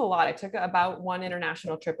traveled a lot. I took about one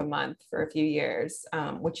international trip a month for a few years,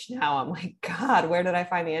 which now I'm like, God, where did I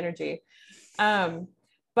find the energy?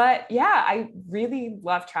 But yeah, I really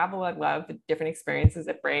love travel. I love the different experiences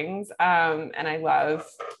it brings. And I love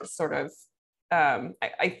sort of,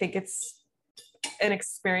 I think it's an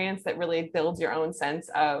experience that really builds your own sense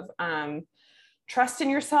of trust in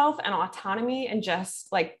yourself and autonomy, and just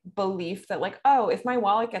like belief that like, oh, if my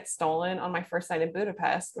wallet gets stolen on my first night in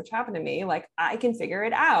Budapest, which happened to me, like I can figure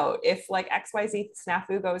it out. If like XYZ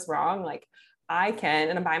snafu goes wrong, like I can,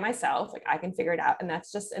 and I'm by myself, like I can figure it out. And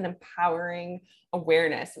that's just an empowering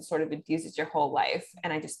awareness that sort of infuses your whole life.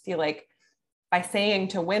 And I just feel like by saying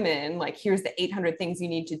to women, like, here's the 800 things you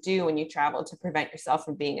need to do when you travel to prevent yourself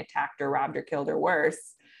from being attacked or robbed or killed or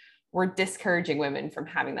worse, we're discouraging women from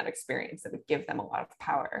having that experience that would give them a lot of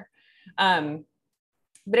power.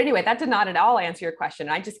 But anyway, that did not at all answer your question.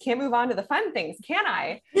 I just can't move on to the fun things, can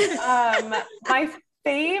I? My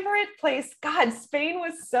favorite place, God, Spain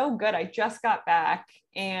was so good. I just got back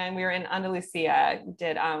and we were in Andalusia,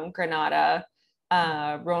 did Granada,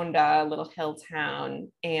 Ronda, little hill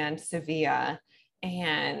town, and Sevilla.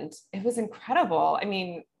 And it was incredible. I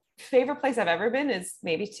mean, favorite place I've ever been is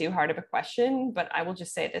maybe too hard of a question, but I will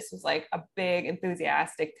just say this was like a big,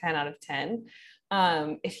 enthusiastic 10 out of 10.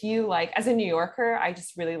 If you like, as a New Yorker, I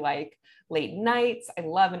just really like late nights. I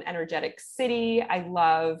love an energetic city. I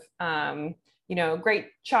love, great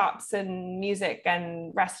chops and music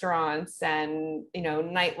and restaurants and,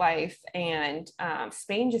 nightlife. And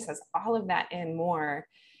Spain just has all of that and more.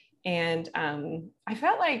 And I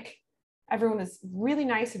felt like everyone was really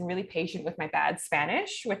nice and really patient with my bad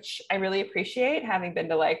Spanish, which I really appreciate, having been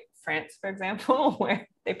to like France, for example, where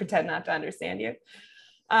they pretend not to understand you.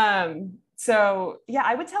 So yeah,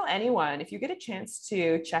 I would tell anyone, if you get a chance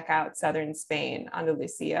to check out Southern Spain,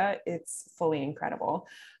 Andalusia, it's fully incredible.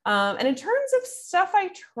 And in terms of stuff I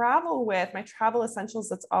travel with, my travel essentials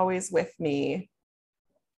that's always with me,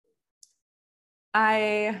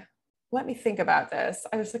 let me think about this.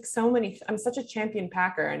 I was like I'm such a champion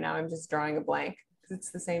packer, and now I'm just drawing a blank because it's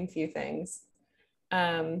the same few things.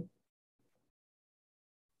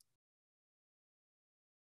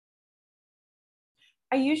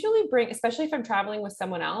 I usually bring, especially if I'm traveling with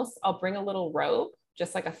someone else, I'll bring a little robe,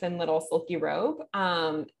 just like a thin little silky robe.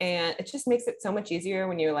 And it just makes it so much easier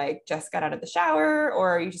when you're like just got out of the shower,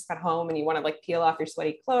 or you just got home and you want to like peel off your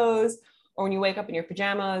sweaty clothes, or when you wake up in your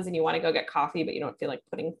pajamas and you want to go get coffee, but you don't feel like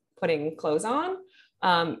putting clothes on.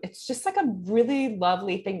 It's just like a really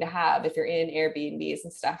lovely thing to have if you're in Airbnbs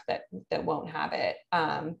and stuff that won't have it.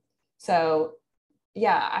 So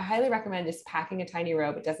yeah, I highly recommend just packing a tiny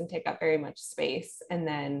robe. It doesn't take up very much space. And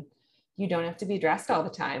then you don't have to be dressed all the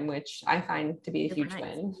time, which I find to be a huge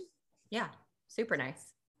win. Yeah, super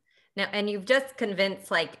nice. Now, and you've just convinced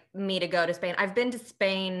like me to go to Spain. I've been to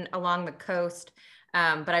Spain along the coast,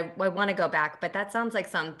 but I want to go back. But that sounds like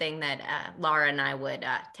something that Laura and I would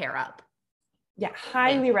tear up. Yeah,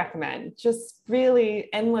 highly recommend. Just really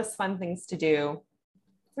endless fun things to do.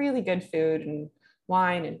 Really good food and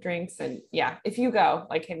wine and drinks. And yeah, if you go,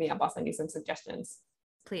 like, hit me up, I'll send you some suggestions.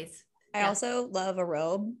 Please. I also love a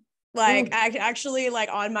robe. Like, I actually, like,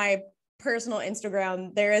 on my personal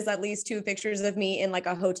Instagram, there is at least 2 pictures of me in like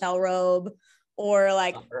a hotel robe, or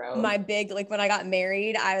like my big, like when I got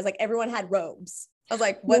married, I was like, everyone had robes. I was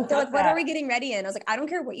like, what are we getting ready in? I was like, I don't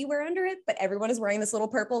care what you wear under it, but everyone is wearing this little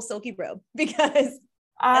purple silky robe, because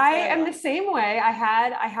I am the same way. I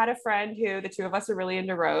had a friend who, the two of us are really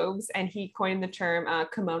into robes, and he coined the term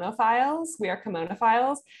kimono-philes. We are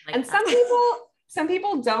kimono-philes. Like, and some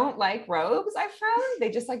people don't like robes, I've found.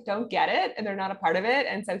 They just like don't get it and they're not a part of it.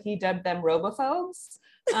 And so he dubbed them robophobes.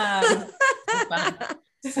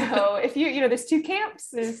 So if there's 2 camps,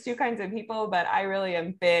 there's 2 kinds of people, but I really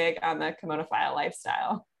am big on the kimono-phile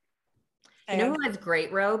lifestyle. You know who has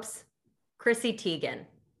great robes? Chrissy Teigen.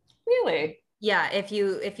 Really? Yeah, if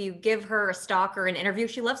you give her a stock or an interview,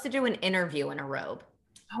 she loves to do an interview in a robe.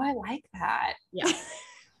 Oh, I like that. Yeah.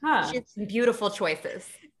 Huh. She has some beautiful choices.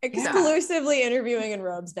 Exclusively interviewing in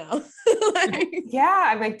robes now. Yeah,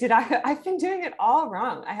 I'm like, I've been doing it all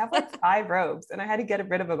wrong. I have like 5 robes, and I had to get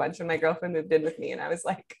rid of a bunch when my girlfriend moved in with me, and I was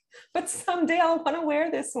like, but someday I'll want to wear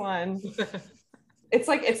this one. It's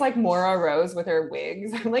like Maura Rose with her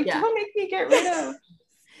wigs. I'm like, don't make me get rid of.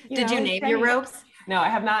 Did you name your robes? No, I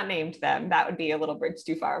have not named them. That would be a little bridge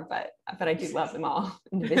too far, but I do love them all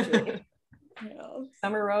individually.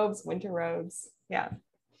 Summer robes, winter robes. Yeah.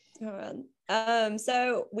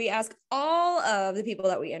 So we ask all of the people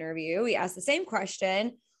that we interview, we ask the same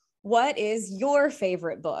question. What is your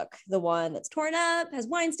favorite book? The one that's torn up, has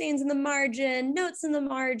wine stains in the margin, notes in the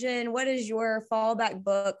margin. What is your fallback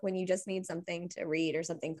book when you just need something to read or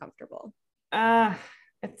something comfortable?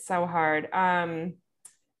 It's so hard.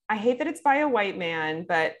 I hate that it's by a white man,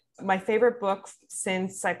 but my favorite book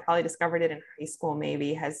since I probably discovered it in high school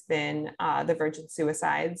maybe has been The Virgin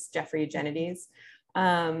Suicides, Jeffrey Eugenides.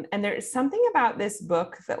 And there's something about this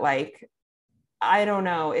book that, like, I don't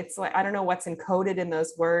know, it's like, I don't know what's encoded in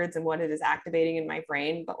those words and what it is activating in my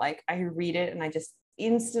brain, but like I read it and I just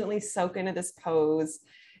instantly soak into this pose,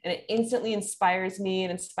 and it instantly inspires me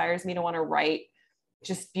to want to write.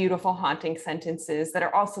 just beautiful, haunting sentences that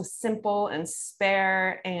are also simple and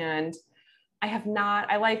spare. And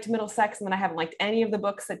I liked Middlesex, and then I haven't liked any of the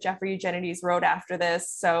books that Jeffrey Eugenides wrote after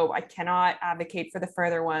this. So I cannot advocate for the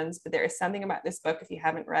further ones, but there is something about this book, if you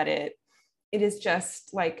haven't read it, it is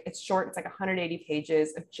just like, it's short. It's like 180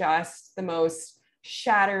 pages of just the most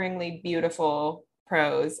shatteringly beautiful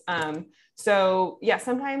prose. So yeah,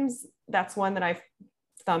 sometimes that's one that I've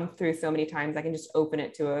thumbed through so many times. I can just open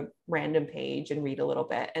it to a random page and read a little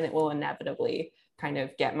bit, and it will inevitably kind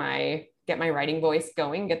of get my writing voice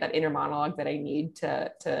going, get that inner monologue that I need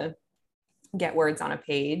to get words on a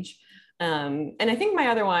page. And I think my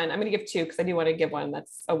other one, I'm going to give two, because I do want to give one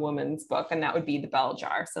that's a woman's book, and that would be The Bell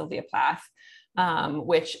Jar, Sylvia Plath,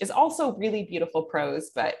 which is also really beautiful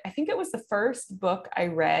prose. But I think it was the first book I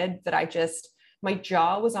read that my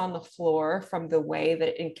jaw was on the floor from the way that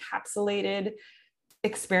it encapsulated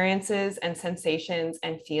experiences and sensations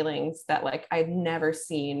and feelings that like I'd never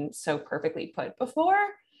seen so perfectly put before.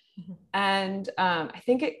 Mm-hmm. And I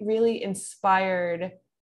think it really inspired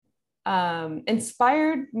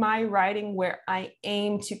my writing, where I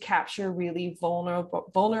aim to capture really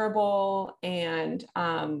vulnerable and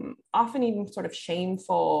often even sort of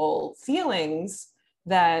shameful feelings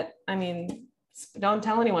that, I mean, don't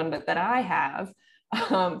tell anyone, but that I have,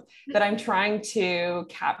 that I'm trying to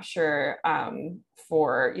capture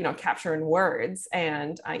capture in words.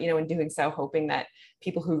 And, in doing so, hoping that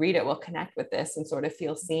people who read it will connect with this and sort of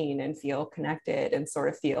feel seen and feel connected and sort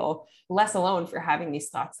of feel less alone for having these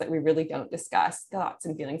thoughts that we really don't discuss, thoughts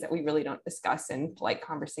and feelings that we really don't discuss in polite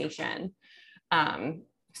conversation.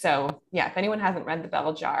 So yeah, if anyone hasn't read The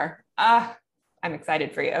Bell Jar, I'm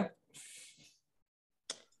excited for you.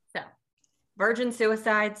 So Virgin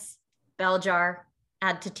Suicides, Bell Jar,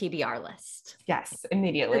 add to TBR list. Yes,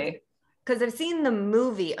 immediately. Because I've seen the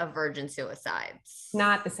movie of Virgin Suicides.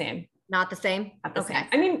 Not the same. Not the same? Not the same.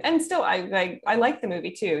 I mean, and still, I like the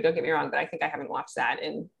movie too, don't get me wrong, but I think I haven't watched that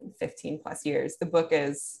in 15 plus years. The book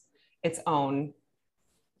is its own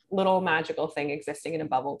little magical thing existing in a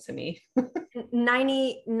bubble to me.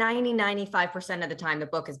 95% of the time, the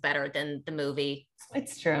book is better than the movie.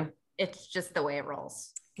 It's true. It's just the way it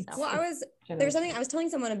rolls. So. Well, there's something I was telling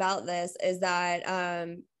someone about this, is that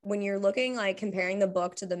when you're looking, like comparing the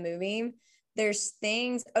book to the movie, there's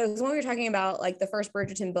things, when we were talking about like the first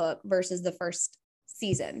Bridgerton book versus the first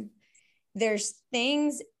season, there's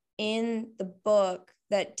things in the book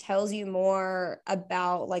that tells you more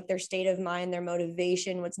about like their state of mind, their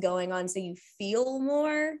motivation, what's going on. So you feel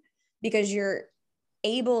more, because you're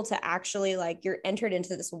able to actually like, you're entered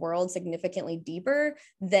into this world significantly deeper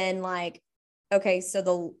than like, okay,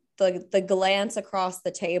 so the glance across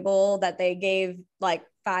the table that they gave like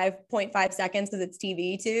 5.5 seconds because it's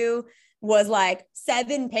TV to was like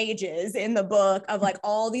 7 pages in the book of like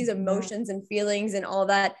all these emotions and feelings and all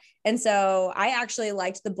that. And so I actually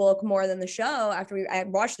liked the book more than the show after I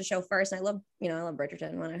watched the show first. And I love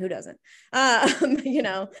Bridgerton. Who doesn't?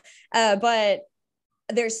 But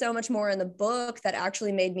there's so much more in the book that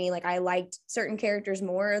actually made me like, I liked certain characters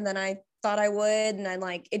more than I thought I would. And I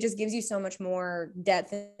like, it just gives you so much more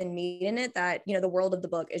depth and meat in it that, the world of the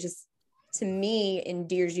book is just, to me,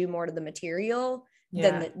 endears you more to the material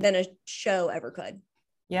than a show ever could.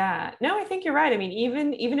 Yeah, no, I think you're right. I mean,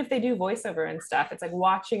 even if they do voiceover and stuff, it's like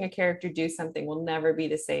watching a character do something will never be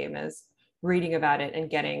the same as reading about it and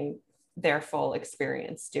getting their full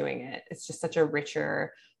experience doing it. It's just such a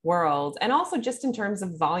richer world. And also just in terms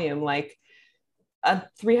of volume, like a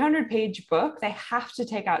 300-page book, they have to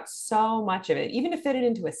take out so much of it, even to fit it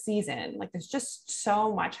into a season. Like there's just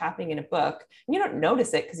so much happening in a book, and you don't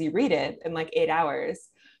notice it because you read it in like 8 hours.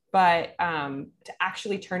 But to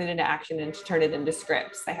actually turn it into action and to turn it into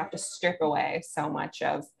scripts, they have to strip away so much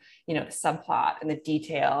of, the subplot and the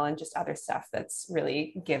detail and just other stuff that's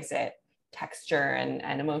really gives it texture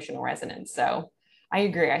and emotional resonance. So I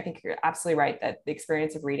agree. I think you're absolutely right that the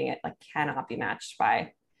experience of reading it like cannot be matched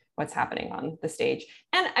by what's happening on the stage.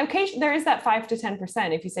 And occasionally there is that 5 to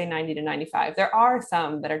 10%. If you say 90 to 95, there are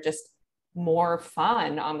some that are just more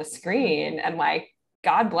fun on the screen, and like,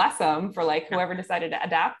 God bless them for like whoever decided to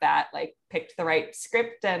adapt that, like picked the right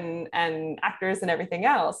script and actors and everything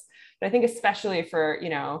else. But I think especially for,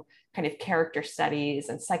 kind of character studies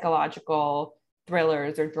and psychological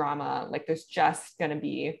thrillers or drama, like there's just going to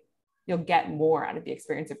be, you'll get more out of the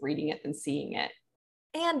experience of reading it than seeing it.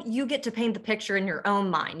 And you get to paint the picture in your own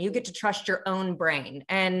mind. You get to trust your own brain.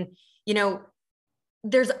 And,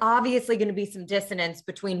 there's obviously going to be some dissonance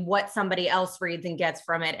between what somebody else reads and gets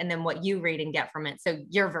from it and then what you read and get from it. So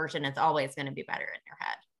your version is always going to be better in your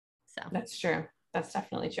head. So that's true. That's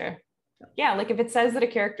definitely true. Yeah. Like if it says that a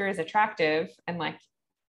character is attractive and like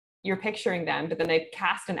you're picturing them, but then they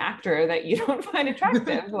cast an actor that you don't find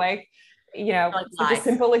attractive. Like, you know, such a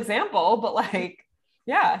simple example, but like,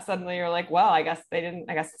 yeah, suddenly you're like, well, I guess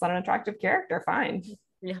it's not an attractive character. Fine.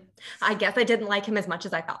 Yeah. I guess I didn't like him as much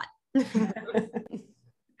as I thought.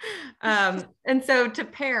 And so to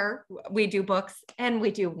pair, we do books and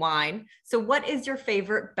we do wine. So what is your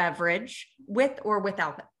favorite beverage with or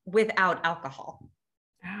without alcohol?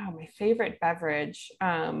 Oh, my favorite beverage.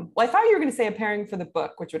 Well, I thought you were going to say a pairing for the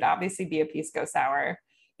book, which would obviously be a Pisco sour,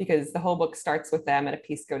 because the whole book starts with them at a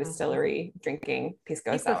Pisco distillery drinking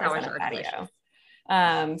Pisco sours on a patio.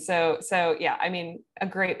 So yeah, I mean, a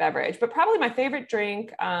great beverage, but probably my favorite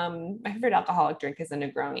drink, my favorite alcoholic drink is a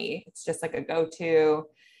Negroni. It's just like a go-to.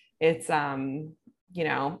 It's, you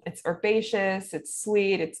know, it's herbaceous, it's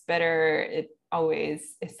sweet, it's bitter. It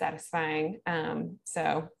always is satisfying.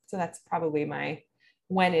 So that's probably my,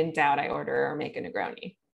 when in doubt, I order or make a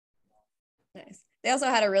Negroni. Nice. They also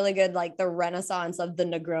had a really good, like, the renaissance of the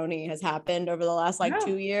Negroni has happened over the last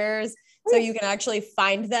 2 years. So you can actually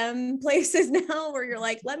find them places now where you're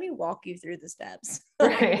like, let me walk you through the steps.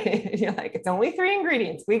 Right. You're like, it's only 3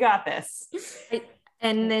 ingredients. We got this.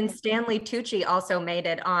 And then Stanley Tucci also made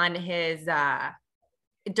it on his,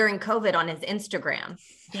 during COVID on his Instagram.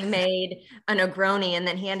 He made a Negroni and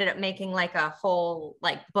then he ended up making like a whole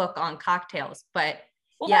like book on cocktails. But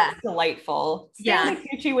that's delightful. Stanley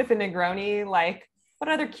Tucci with a Negroni, like, what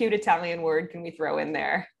other cute Italian word can we throw in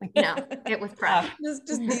there? No, it was prep. just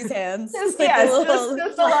these hands. Just a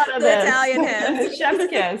lot of the Italian hands. Chef's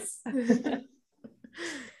kiss.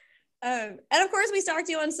 And of course, we stalked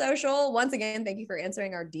you on social. Once again, thank you for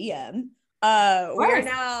answering our DM. We're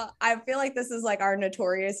now, I feel like this is like our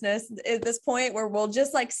notoriousness at this point where we'll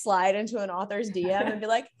just like slide into an author's DM and be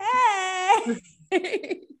like,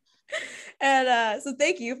 hey. And so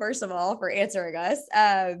thank you, first of all, for answering us.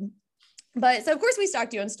 But so of course we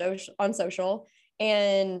stalked you on social,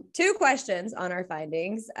 and 2 questions on our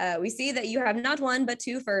findings. We see that you have not 1, but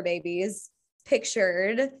 2 fur babies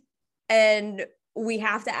pictured, and we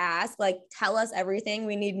have to ask, like, tell us everything.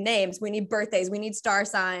 We need names, we need birthdays, we need star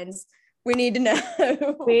signs. We need to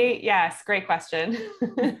know. Yes, great question.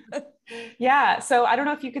 Yeah, so I don't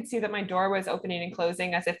know if you could see that my door was opening and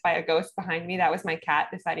closing as if by a ghost behind me. That was my cat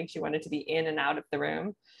deciding she wanted to be in and out of the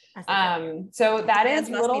room. So that is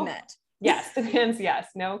must be met. Yes, demands, yes,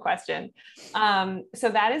 no question. So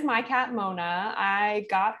that is my cat, Mona. I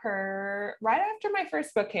got her right after my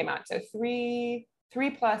first book came out. So 3+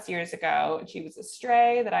 years ago. She was a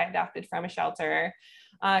stray that I adopted from a shelter.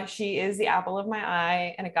 She is the apple of my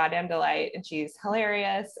eye and a goddamn delight. And she's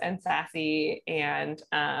hilarious and sassy and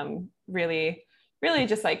really, really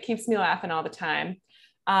just like keeps me laughing all the time.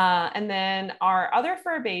 And then our other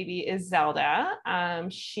fur baby is Zelda.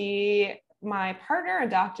 My partner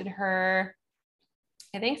adopted her,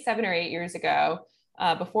 I think 7 or 8 years ago,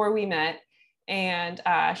 before we met. And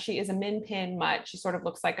she is a min pin mutt. She sort of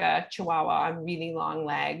looks like a Chihuahua on really long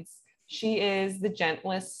legs. She is the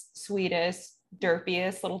gentlest, sweetest,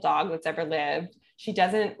 derpiest little dog that's ever lived. She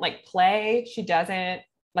doesn't like play. She doesn't,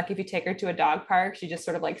 like, if you take her to a dog park, she just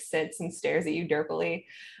sort of like sits and stares at you derpily.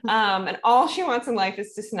 And all she wants in life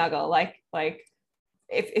is to snuggle. Like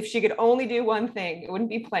if she could only do one thing, it wouldn't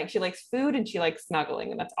be playing. She likes food and she likes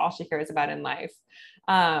snuggling, and that's all she cares about in life.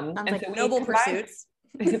 Sounds like so noble pursuits.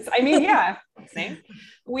 Yeah, same.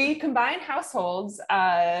 We combined households.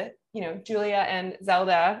 Julia and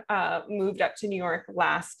Zelda moved up to New York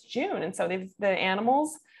last June, and so the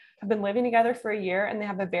animals have been living together for a year, and they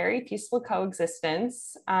have a very peaceful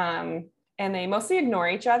coexistence. And they mostly ignore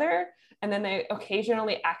each other, and then they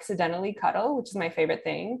occasionally accidentally cuddle, which is my favorite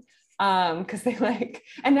thing. Because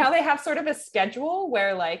and now they have sort of a schedule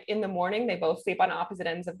where, like, in the morning they both sleep on opposite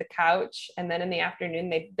ends of the couch, and then in the afternoon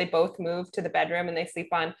they both move to the bedroom and they sleep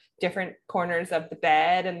on different corners of the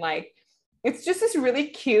bed, and like it's just this really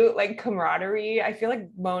cute like camaraderie. I feel like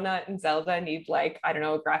Mona and Zelda need, like, I don't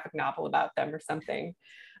know, a graphic novel about them or something.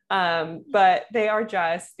 But they are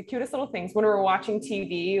just the cutest little things. When we're watching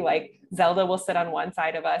TV, like Zelda will sit on one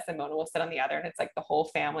side of us and Mona will sit on the other. And it's like the whole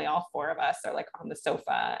family, all 4 of us are like on the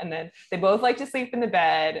sofa. And then they both like to sleep in the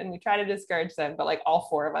bed, and we try to discourage them, but like all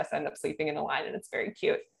 4 of us end up sleeping in a line, and it's very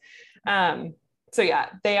cute. So yeah,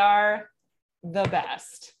 they are the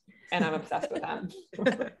best, and I'm obsessed with them.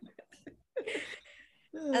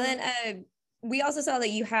 And then we also saw that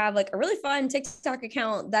you have like a really fun TikTok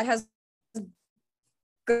account that has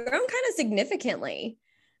grown kind of significantly.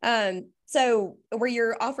 So where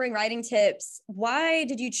you're offering writing tips, why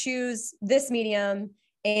did you choose this medium?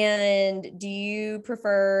 And do you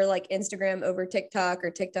prefer like Instagram over TikTok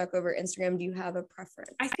or TikTok over Instagram? Do you have a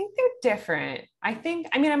preference? I think they're different. I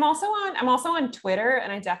mean, I'm also on Twitter,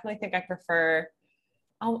 and I definitely think I prefer,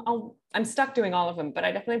 I'm stuck doing all of them, but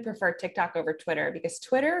I definitely prefer TikTok over Twitter, because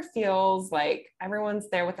Twitter feels like everyone's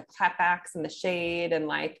there with the clapbacks and the shade. And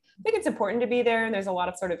like, I think it's important to be there. And there's a lot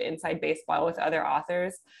of sort of inside baseball with other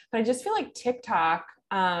authors, but I just feel like TikTok,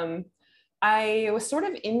 I was sort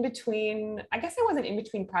of in between, I guess I wasn't in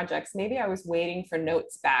between projects. Maybe I was waiting for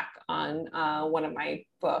notes back on one of my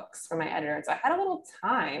books from my editor. And so I had a little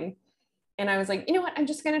time, and I was like, you know what, I'm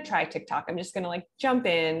just going to try TikTok. I'm just going to like jump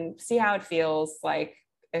in, see how it feels. Like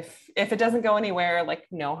if it doesn't go anywhere, like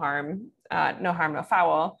no harm, no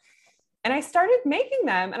foul. And I started making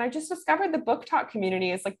them, and I just discovered the book talk community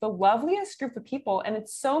is like the loveliest group of people. And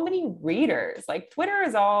it's so many readers. Like Twitter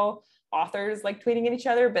is all authors like tweeting at each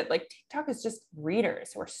other, but like TikTok is just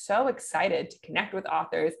readers who are so excited to connect with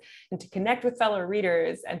authors and to connect with fellow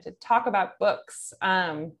readers and to talk about books.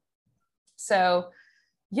 So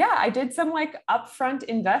yeah, I did some like upfront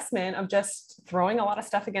investment of just throwing a lot of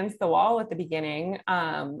stuff against the wall at the beginning,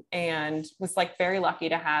 and was like very lucky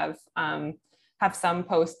to have some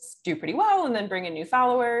posts do pretty well and then bring in new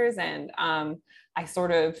followers. And I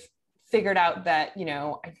sort of figured out that, you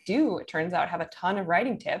know, it turns out, have a ton of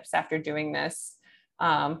writing tips after doing this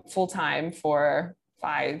full time for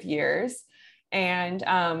 5 years. And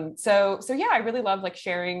so yeah, I really love like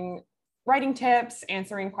sharing writing tips,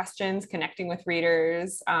 answering questions, connecting with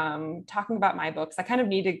readers, talking about my books. I kind of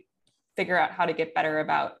need to figure out how to get better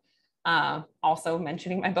about also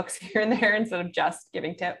mentioning my books here and there instead of just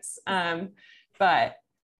giving tips. But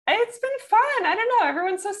it's been fun. I don't know.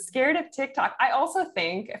 Everyone's so scared of TikTok. I also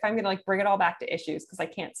think, if I'm going to like bring it all back to issues, because I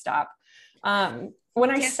can't stop. When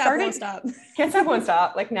I started, can't stop, won't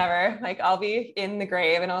stop, like never, like I'll be in the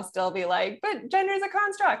grave and I'll still be like, but gender is a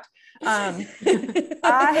construct.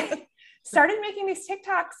 I started making these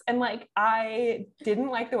TikToks, and like, I didn't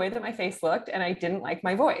like the way that my face looked, and I didn't like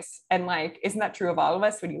my voice. And like, isn't that true of all of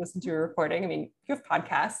us when you listen to a recording? I mean, you have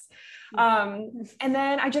podcasts. And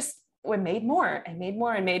then I just made more and made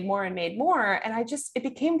more and made more and made more. And it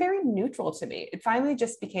became very neutral to me. It finally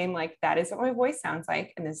just became like, that is what my voice sounds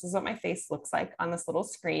like. And this is what my face looks like on this little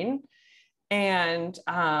screen. And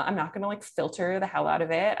I'm not going to like filter the hell out of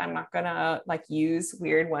it. I'm not going to like use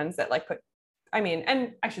weird ones that like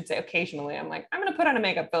and I should say occasionally I'm like, I'm going to put on a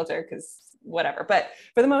makeup filter because whatever. But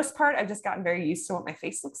for the most part, I've just gotten very used to what my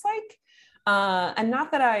face looks like. And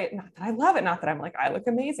not that I love it, not that I'm like, I look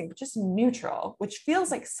amazing, but just neutral, which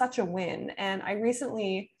feels like such a win. And I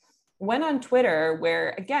recently went on Twitter,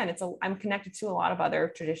 where again, I'm connected to a lot of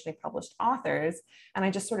other traditionally published authors. And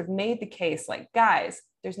I just sort of made the case like, guys,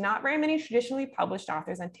 there's not very many traditionally published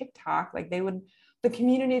authors on TikTok. Like the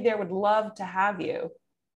community there would love to have you.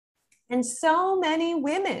 And so many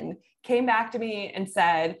women came back to me and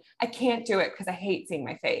said, I can't do it because I hate seeing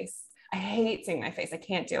my face. I hate seeing my face. I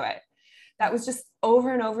can't do it. That was just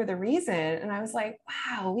over and over the reason. And I was like,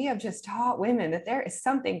 wow, we have just taught women that there is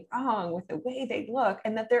something wrong with the way they look,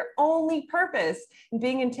 and that their only purpose in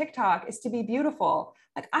being in TikTok is to be beautiful.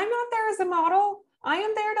 Like, I'm not there as a model. I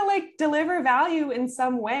am there to like deliver value in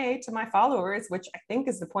some way to my followers, which I think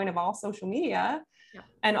is the point of all social media. Yeah.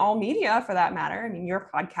 And all media for that matter. I mean, your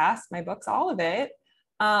podcast, my books, all of it.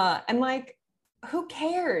 And like, who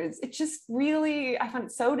cares? It just really, I found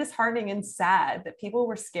it so disheartening and sad that people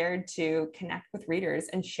were scared to connect with readers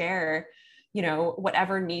and share, you know,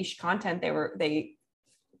 whatever niche content they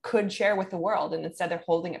could share with the world. And instead they're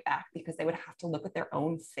holding it back because they would have to look at their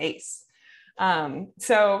own face.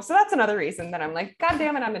 So that's another reason that I'm like, God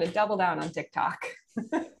damn it, I'm going to double down on TikTok.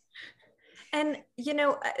 And, you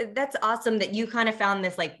know, that's awesome that you kind of found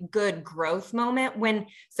this like good growth moment, when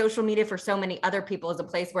social media for so many other people is a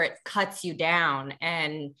place where it cuts you down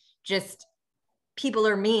and just people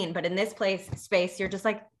are mean. But in this space, you're just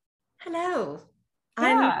like, hello,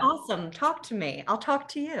 I'm awesome. Talk to me. I'll talk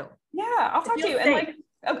to you. Yeah, I'll talk to you. And like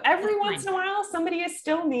every once in a while, somebody is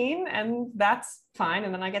still mean, and that's fine.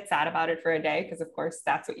 And then I get sad about it for a day, because of course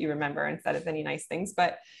that's what you remember instead of any nice things.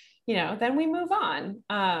 But you know, then we move on.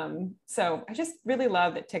 So I just really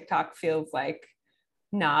love that TikTok feels like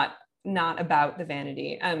not about the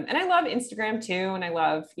vanity. And I love Instagram too. And I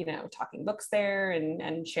love, you know, talking books there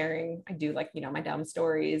and sharing. I do like, you know, my dumb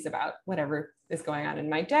stories about whatever is going on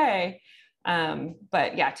in my day.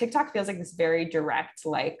 But yeah, TikTok feels like this very direct,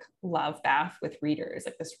 like love bath with readers,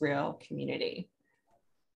 like this real community.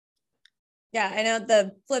 Yeah, I know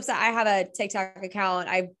the flip side, I have a TikTok account.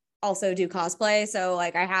 I also do cosplay. So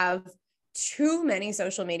like I have too many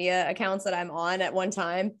social media accounts that I'm on at one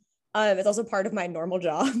time. It's also part of my normal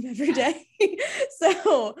job every day.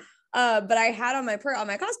 So, but I had on my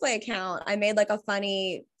cosplay account, I made like a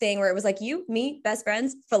funny thing where it was like, you, me, best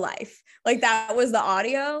friends for life. Like that was the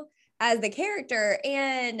audio as the character.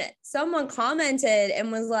 And someone commented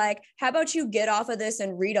and was like, how about you get off of this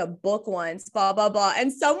and read a book once, blah, blah, blah.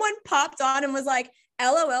 And someone popped on and was like,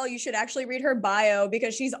 LOL, you should actually read her bio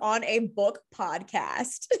because she's on a book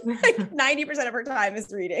podcast. Like 90% of her time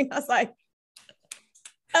is reading. I was like,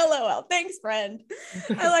 LOL, thanks, friend.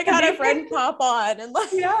 I like had a friend pop on and like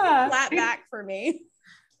clap back for me.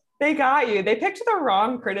 They got you. They picked the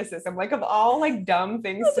wrong criticism. Like of all like dumb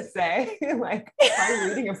things to say, like try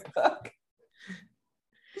reading a book.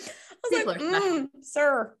 I was like,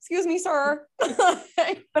 sir, excuse me, sir.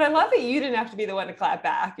 But I love that you didn't have to be the one to clap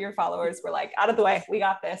back. Your followers were like, out of the way, we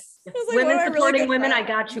got this. Like, women supporting women, I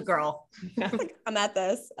got you, girl. Like, I'm at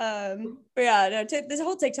this. But yeah, no, this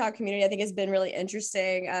whole TikTok community, I think, has been really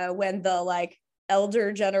interesting when the like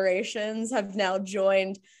elder generations have now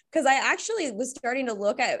joined. Because I actually was starting to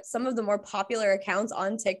look at some of the more popular accounts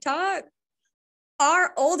on TikTok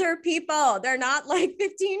are older people. They're not like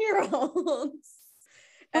 15-year-olds.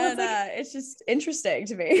 And it's just interesting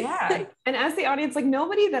to me. Yeah. And as the audience, like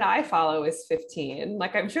nobody that I follow is 15.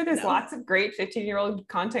 Like I'm sure there's lots of great 15-year-old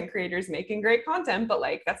content creators making great content, but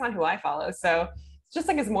like that's not who I follow. So it's just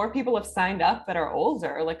like as more people have signed up that are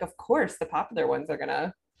older, like of course the popular ones are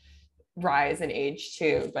gonna rise in age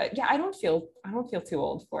too. But yeah, I don't feel too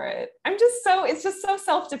old for it. It's just so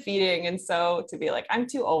self-defeating. And so to be like, I'm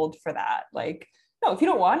too old for that. Like, no, if you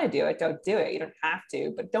don't want to do it, don't do it. You don't have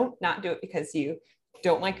to, but don't not do it because you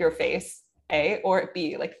don't like your face, A, or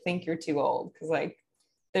B, like think you're too old. Cause like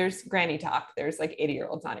there's granny talk, there's like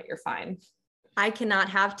 80-year-olds on it, you're fine. I cannot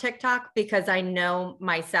have TikTok because I know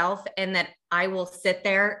myself and that I will sit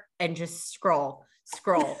there and just scroll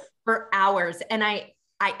for hours. And I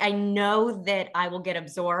know that I will get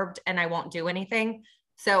absorbed and I won't do anything.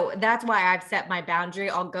 So that's why I've set my boundary.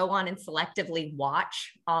 I'll go on and selectively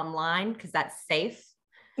watch online because that's safe.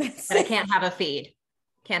 But I can't have a feed.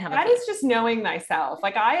 That is just knowing thyself.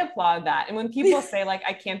 Like I applaud that. And when people say like,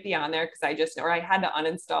 I can't be on there because I just, or I had to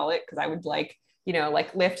uninstall it because I would like, you know,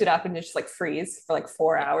 like lift it up and just like freeze for like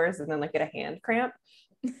 4 hours and then like get a hand cramp.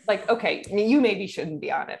 Like, okay, you maybe shouldn't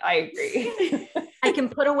be on it. I agree. I can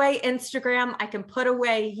put away Instagram. I can put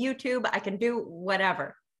away YouTube. I can do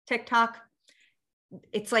whatever. TikTok,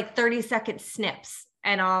 it's like 30-second snips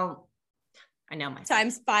and I know myself.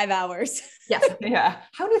 Times 5 hours. Yeah. Yeah.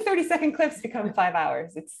 How do 30-second clips become 5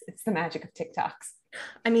 hours? It's the magic of TikToks.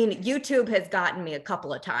 I mean, YouTube has gotten me a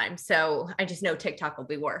couple of times, so I just know TikTok will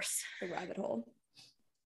be worse. The rabbit hole.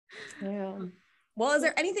 Yeah. Well, is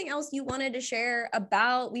there anything else you wanted to share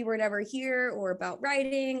about We Were Never Here or about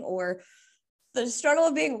writing or the struggle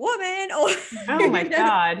of being a woman? Or oh my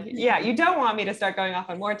God. Yeah. You don't want me to start going off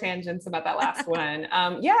on more tangents about that last one.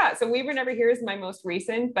 Yeah. So We Were Never Here is my most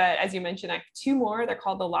recent, but as you mentioned, I have 2 more. They're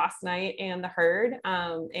called The Lost Night and The Herd.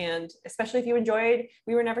 And especially if you enjoyed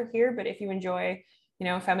We Were Never Here, but if you enjoy, you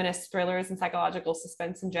know, feminist thrillers and psychological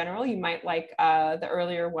suspense in general, you might like the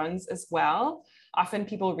earlier ones as well. Often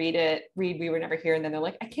people read We Were Never Here, and then they're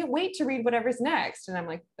like, I can't wait to read whatever's next. And I'm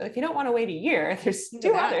like, if you don't want to wait a year, there's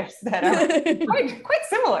 2 others that are quite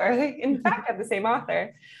similar. They, in fact, have the same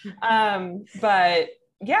author. But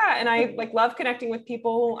yeah, and I like love connecting with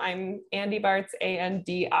people. I'm Andy Bartz,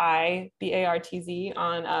 ANDIBARTZ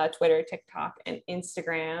on Twitter, TikTok, and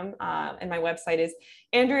Instagram. And my website is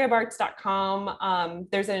andreabartz.com.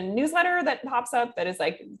 There's a newsletter that pops up that is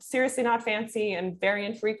like seriously not fancy and very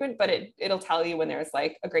infrequent, but it'll tell you when there's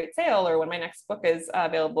like a great sale or when my next book is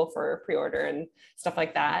available for pre-order and stuff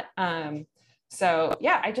like that. So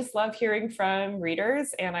yeah, I just love hearing from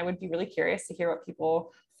readers, and I would be really curious to hear what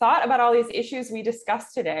people thought about all these issues we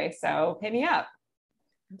discussed today. So hit me up.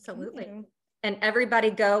 Absolutely. And everybody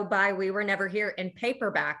go buy We Were Never Here in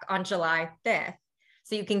paperback on July 5th.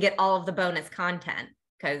 So you can get all of the bonus content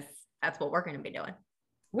because that's what we're going to be doing.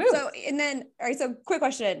 Woo. So, and then, all right, so quick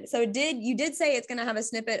question. So you did say it's going to have a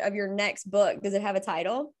snippet of your next book. Does it have a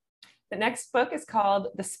title? The next book is called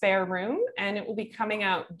The Spare Room, and it will be coming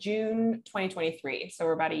out June 2023. So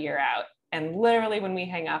we're about a year out. And literally when we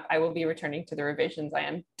hang up, I will be returning to the revisions I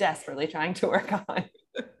am desperately trying to work on.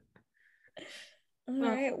 All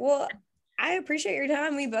right. Well, I appreciate your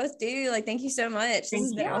time. We both do. Like, thank you so much. This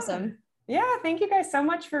has been awesome. Yeah. Thank you guys so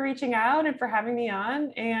much for reaching out and for having me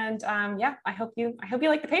on. And yeah, I hope you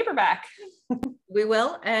like the paperback. We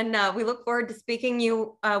will. And we look forward to speaking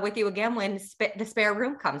with you again when The Spare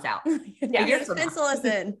Room comes out. Yeah. Pencil us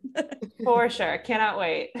in. For sure. Cannot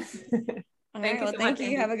wait. Thank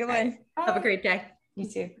you. Have a good one. Have a great day. You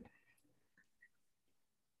too.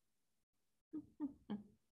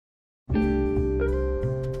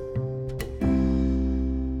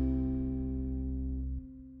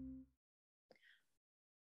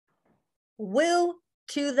 Woo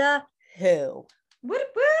to the who. Whoop,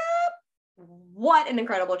 whoop. What an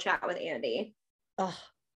incredible chat with Andy. Oh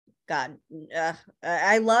God.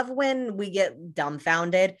 I love when we get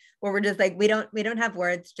dumbfounded where we're just like, we don't have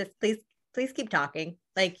words. Just please keep talking.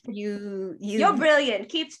 Like You're brilliant.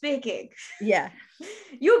 Keep speaking. Yeah.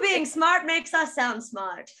 You being smart makes us sound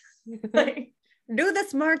smart. Do the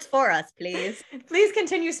smarts for us, please. Please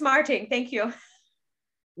continue smarting. Thank you.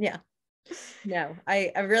 Yeah. No,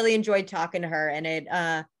 I really enjoyed talking to her, and it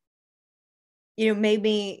made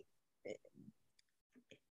me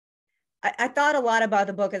I thought a lot about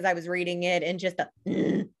the book as I was reading it, and just the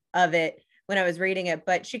of it when I was reading it,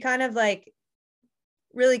 but she kind of like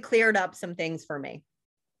really cleared up some things for me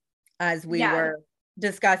as we were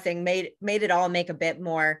discussing, made it all make a bit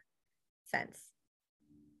more sense.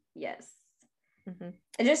 Yes.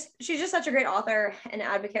 And she's just such a great author and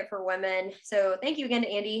advocate for women. So thank you again to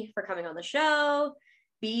Andy for coming on the show.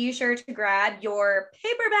 Be sure to grab your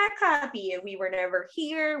paperback copy of We Were Never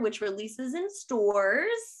Here, which releases in stores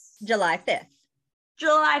July 5th.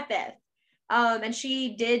 And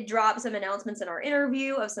she did drop some announcements in our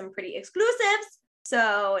interview of some pretty exclusives.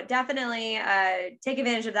 So definitely take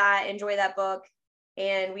advantage of that. Enjoy that book.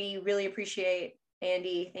 And we really appreciate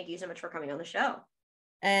Andy. Thank you so much for coming on the show.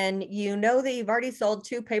 And you know that you've already sold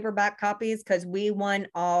 2 paperback copies because we want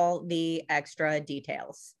all the extra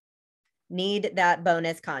details. Need that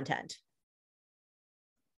bonus content.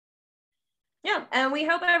 Yeah, and we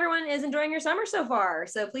hope everyone is enjoying your summer so far.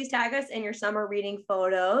 So please tag us in your summer reading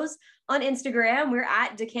photos on Instagram. We're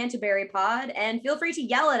at DeCanterburyPod, and feel free to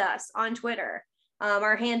yell at us on Twitter.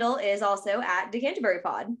 Our handle is also at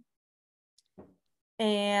DeCanterburyPod.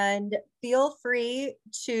 And feel free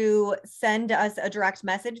to send us a direct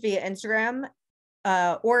message via Instagram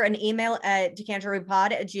or an email at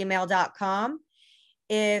decanterburypod@gmail.com.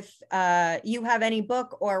 If you have any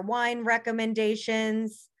book or wine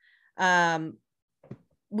recommendations,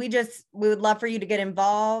 we would love for you to get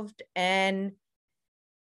involved. And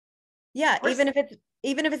yeah, even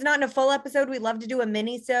if it's not in a full episode, we'd love to do a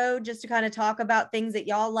mini-sode just to kind of talk about things that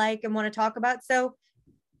y'all like and want to talk about. So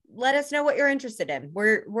let us know what you're interested in.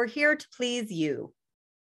 We're here to please you.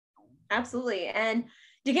 Absolutely. And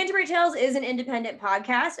Decanterbury Tales is an independent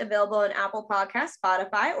podcast available on Apple Podcasts,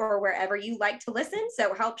 Spotify, or wherever you like to listen.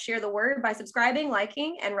 So help share the word by subscribing,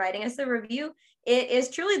 liking, and writing us a review. It is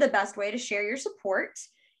truly the best way to share your support.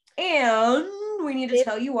 And we need to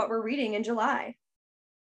tell you what we're reading in July.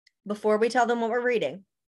 Before we tell them what we're reading,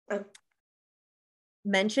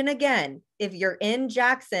 mention again, if you're in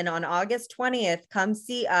Jackson on August 20th, come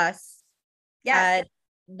see us at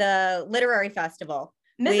the Literary Festival.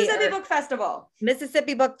 Mississippi Book Festival.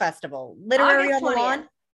 Literary on the Lawn.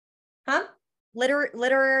 Huh?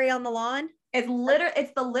 Literary on the Lawn.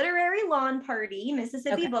 It's the Literary Lawn Party,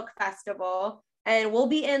 Mississippi Book Festival, and we'll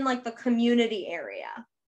be in like the community area.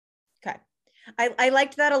 Okay. I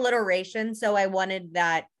liked that alliteration, so I wanted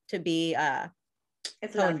that to be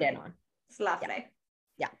it's honed in on. It's lovely.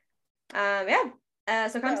 Yeah.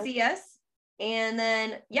 So come see us. And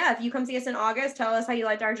then, if you come see us in August, tell us how you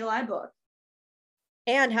liked our July book.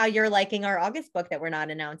 And how you're liking our August book that we're not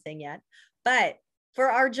announcing yet. But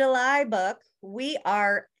for our July book, we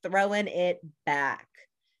are throwing it back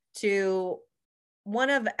to one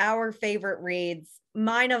of our favorite reads,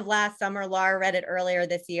 mine of last summer. Laura read it earlier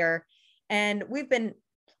this year. And we've been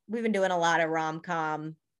doing a lot of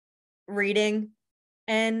rom-com reading.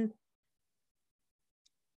 And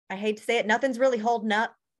I hate to say it, nothing's really holding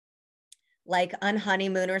up like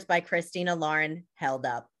Unhoneymooners by Christina Lauren held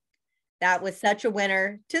up. That was such a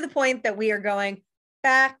winner, to the point that we are going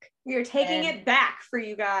back. We are taking it back for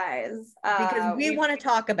you guys. Because we want to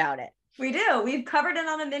talk about it. We do. We've covered it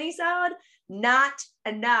on a mini-sode. Not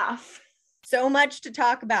enough. So much to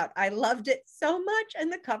talk about. I loved it so much.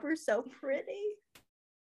 And the cover's so pretty.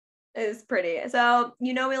 It's pretty. So,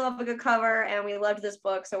 we love a good cover, and we loved this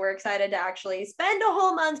book. So we're excited to actually spend a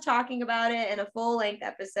whole month talking about it in a full-length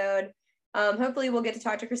episode. Hopefully we'll get to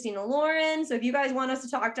talk to Christina Lauren. So if you guys want us to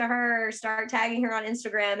talk to her, start tagging her on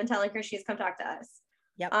Instagram and telling her she's come talk to us.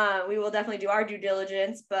 Yep. We will definitely do our due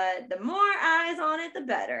diligence, but the more eyes on it, the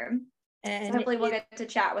better. And so hopefully we'll get to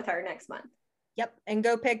chat with her next month. Yep. And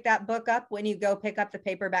go pick that book up when you go pick up the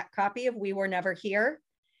paperback copy of We Were Never Here.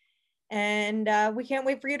 And we can't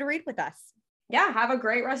wait for you to read with us. Yeah. Have a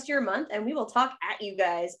great rest of your month, and we will talk at you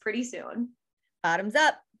guys pretty soon. Bottoms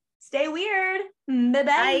up. Stay weird. Bye-bye.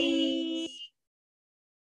 Bye.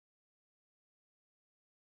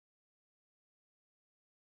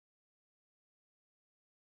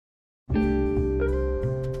 Bye.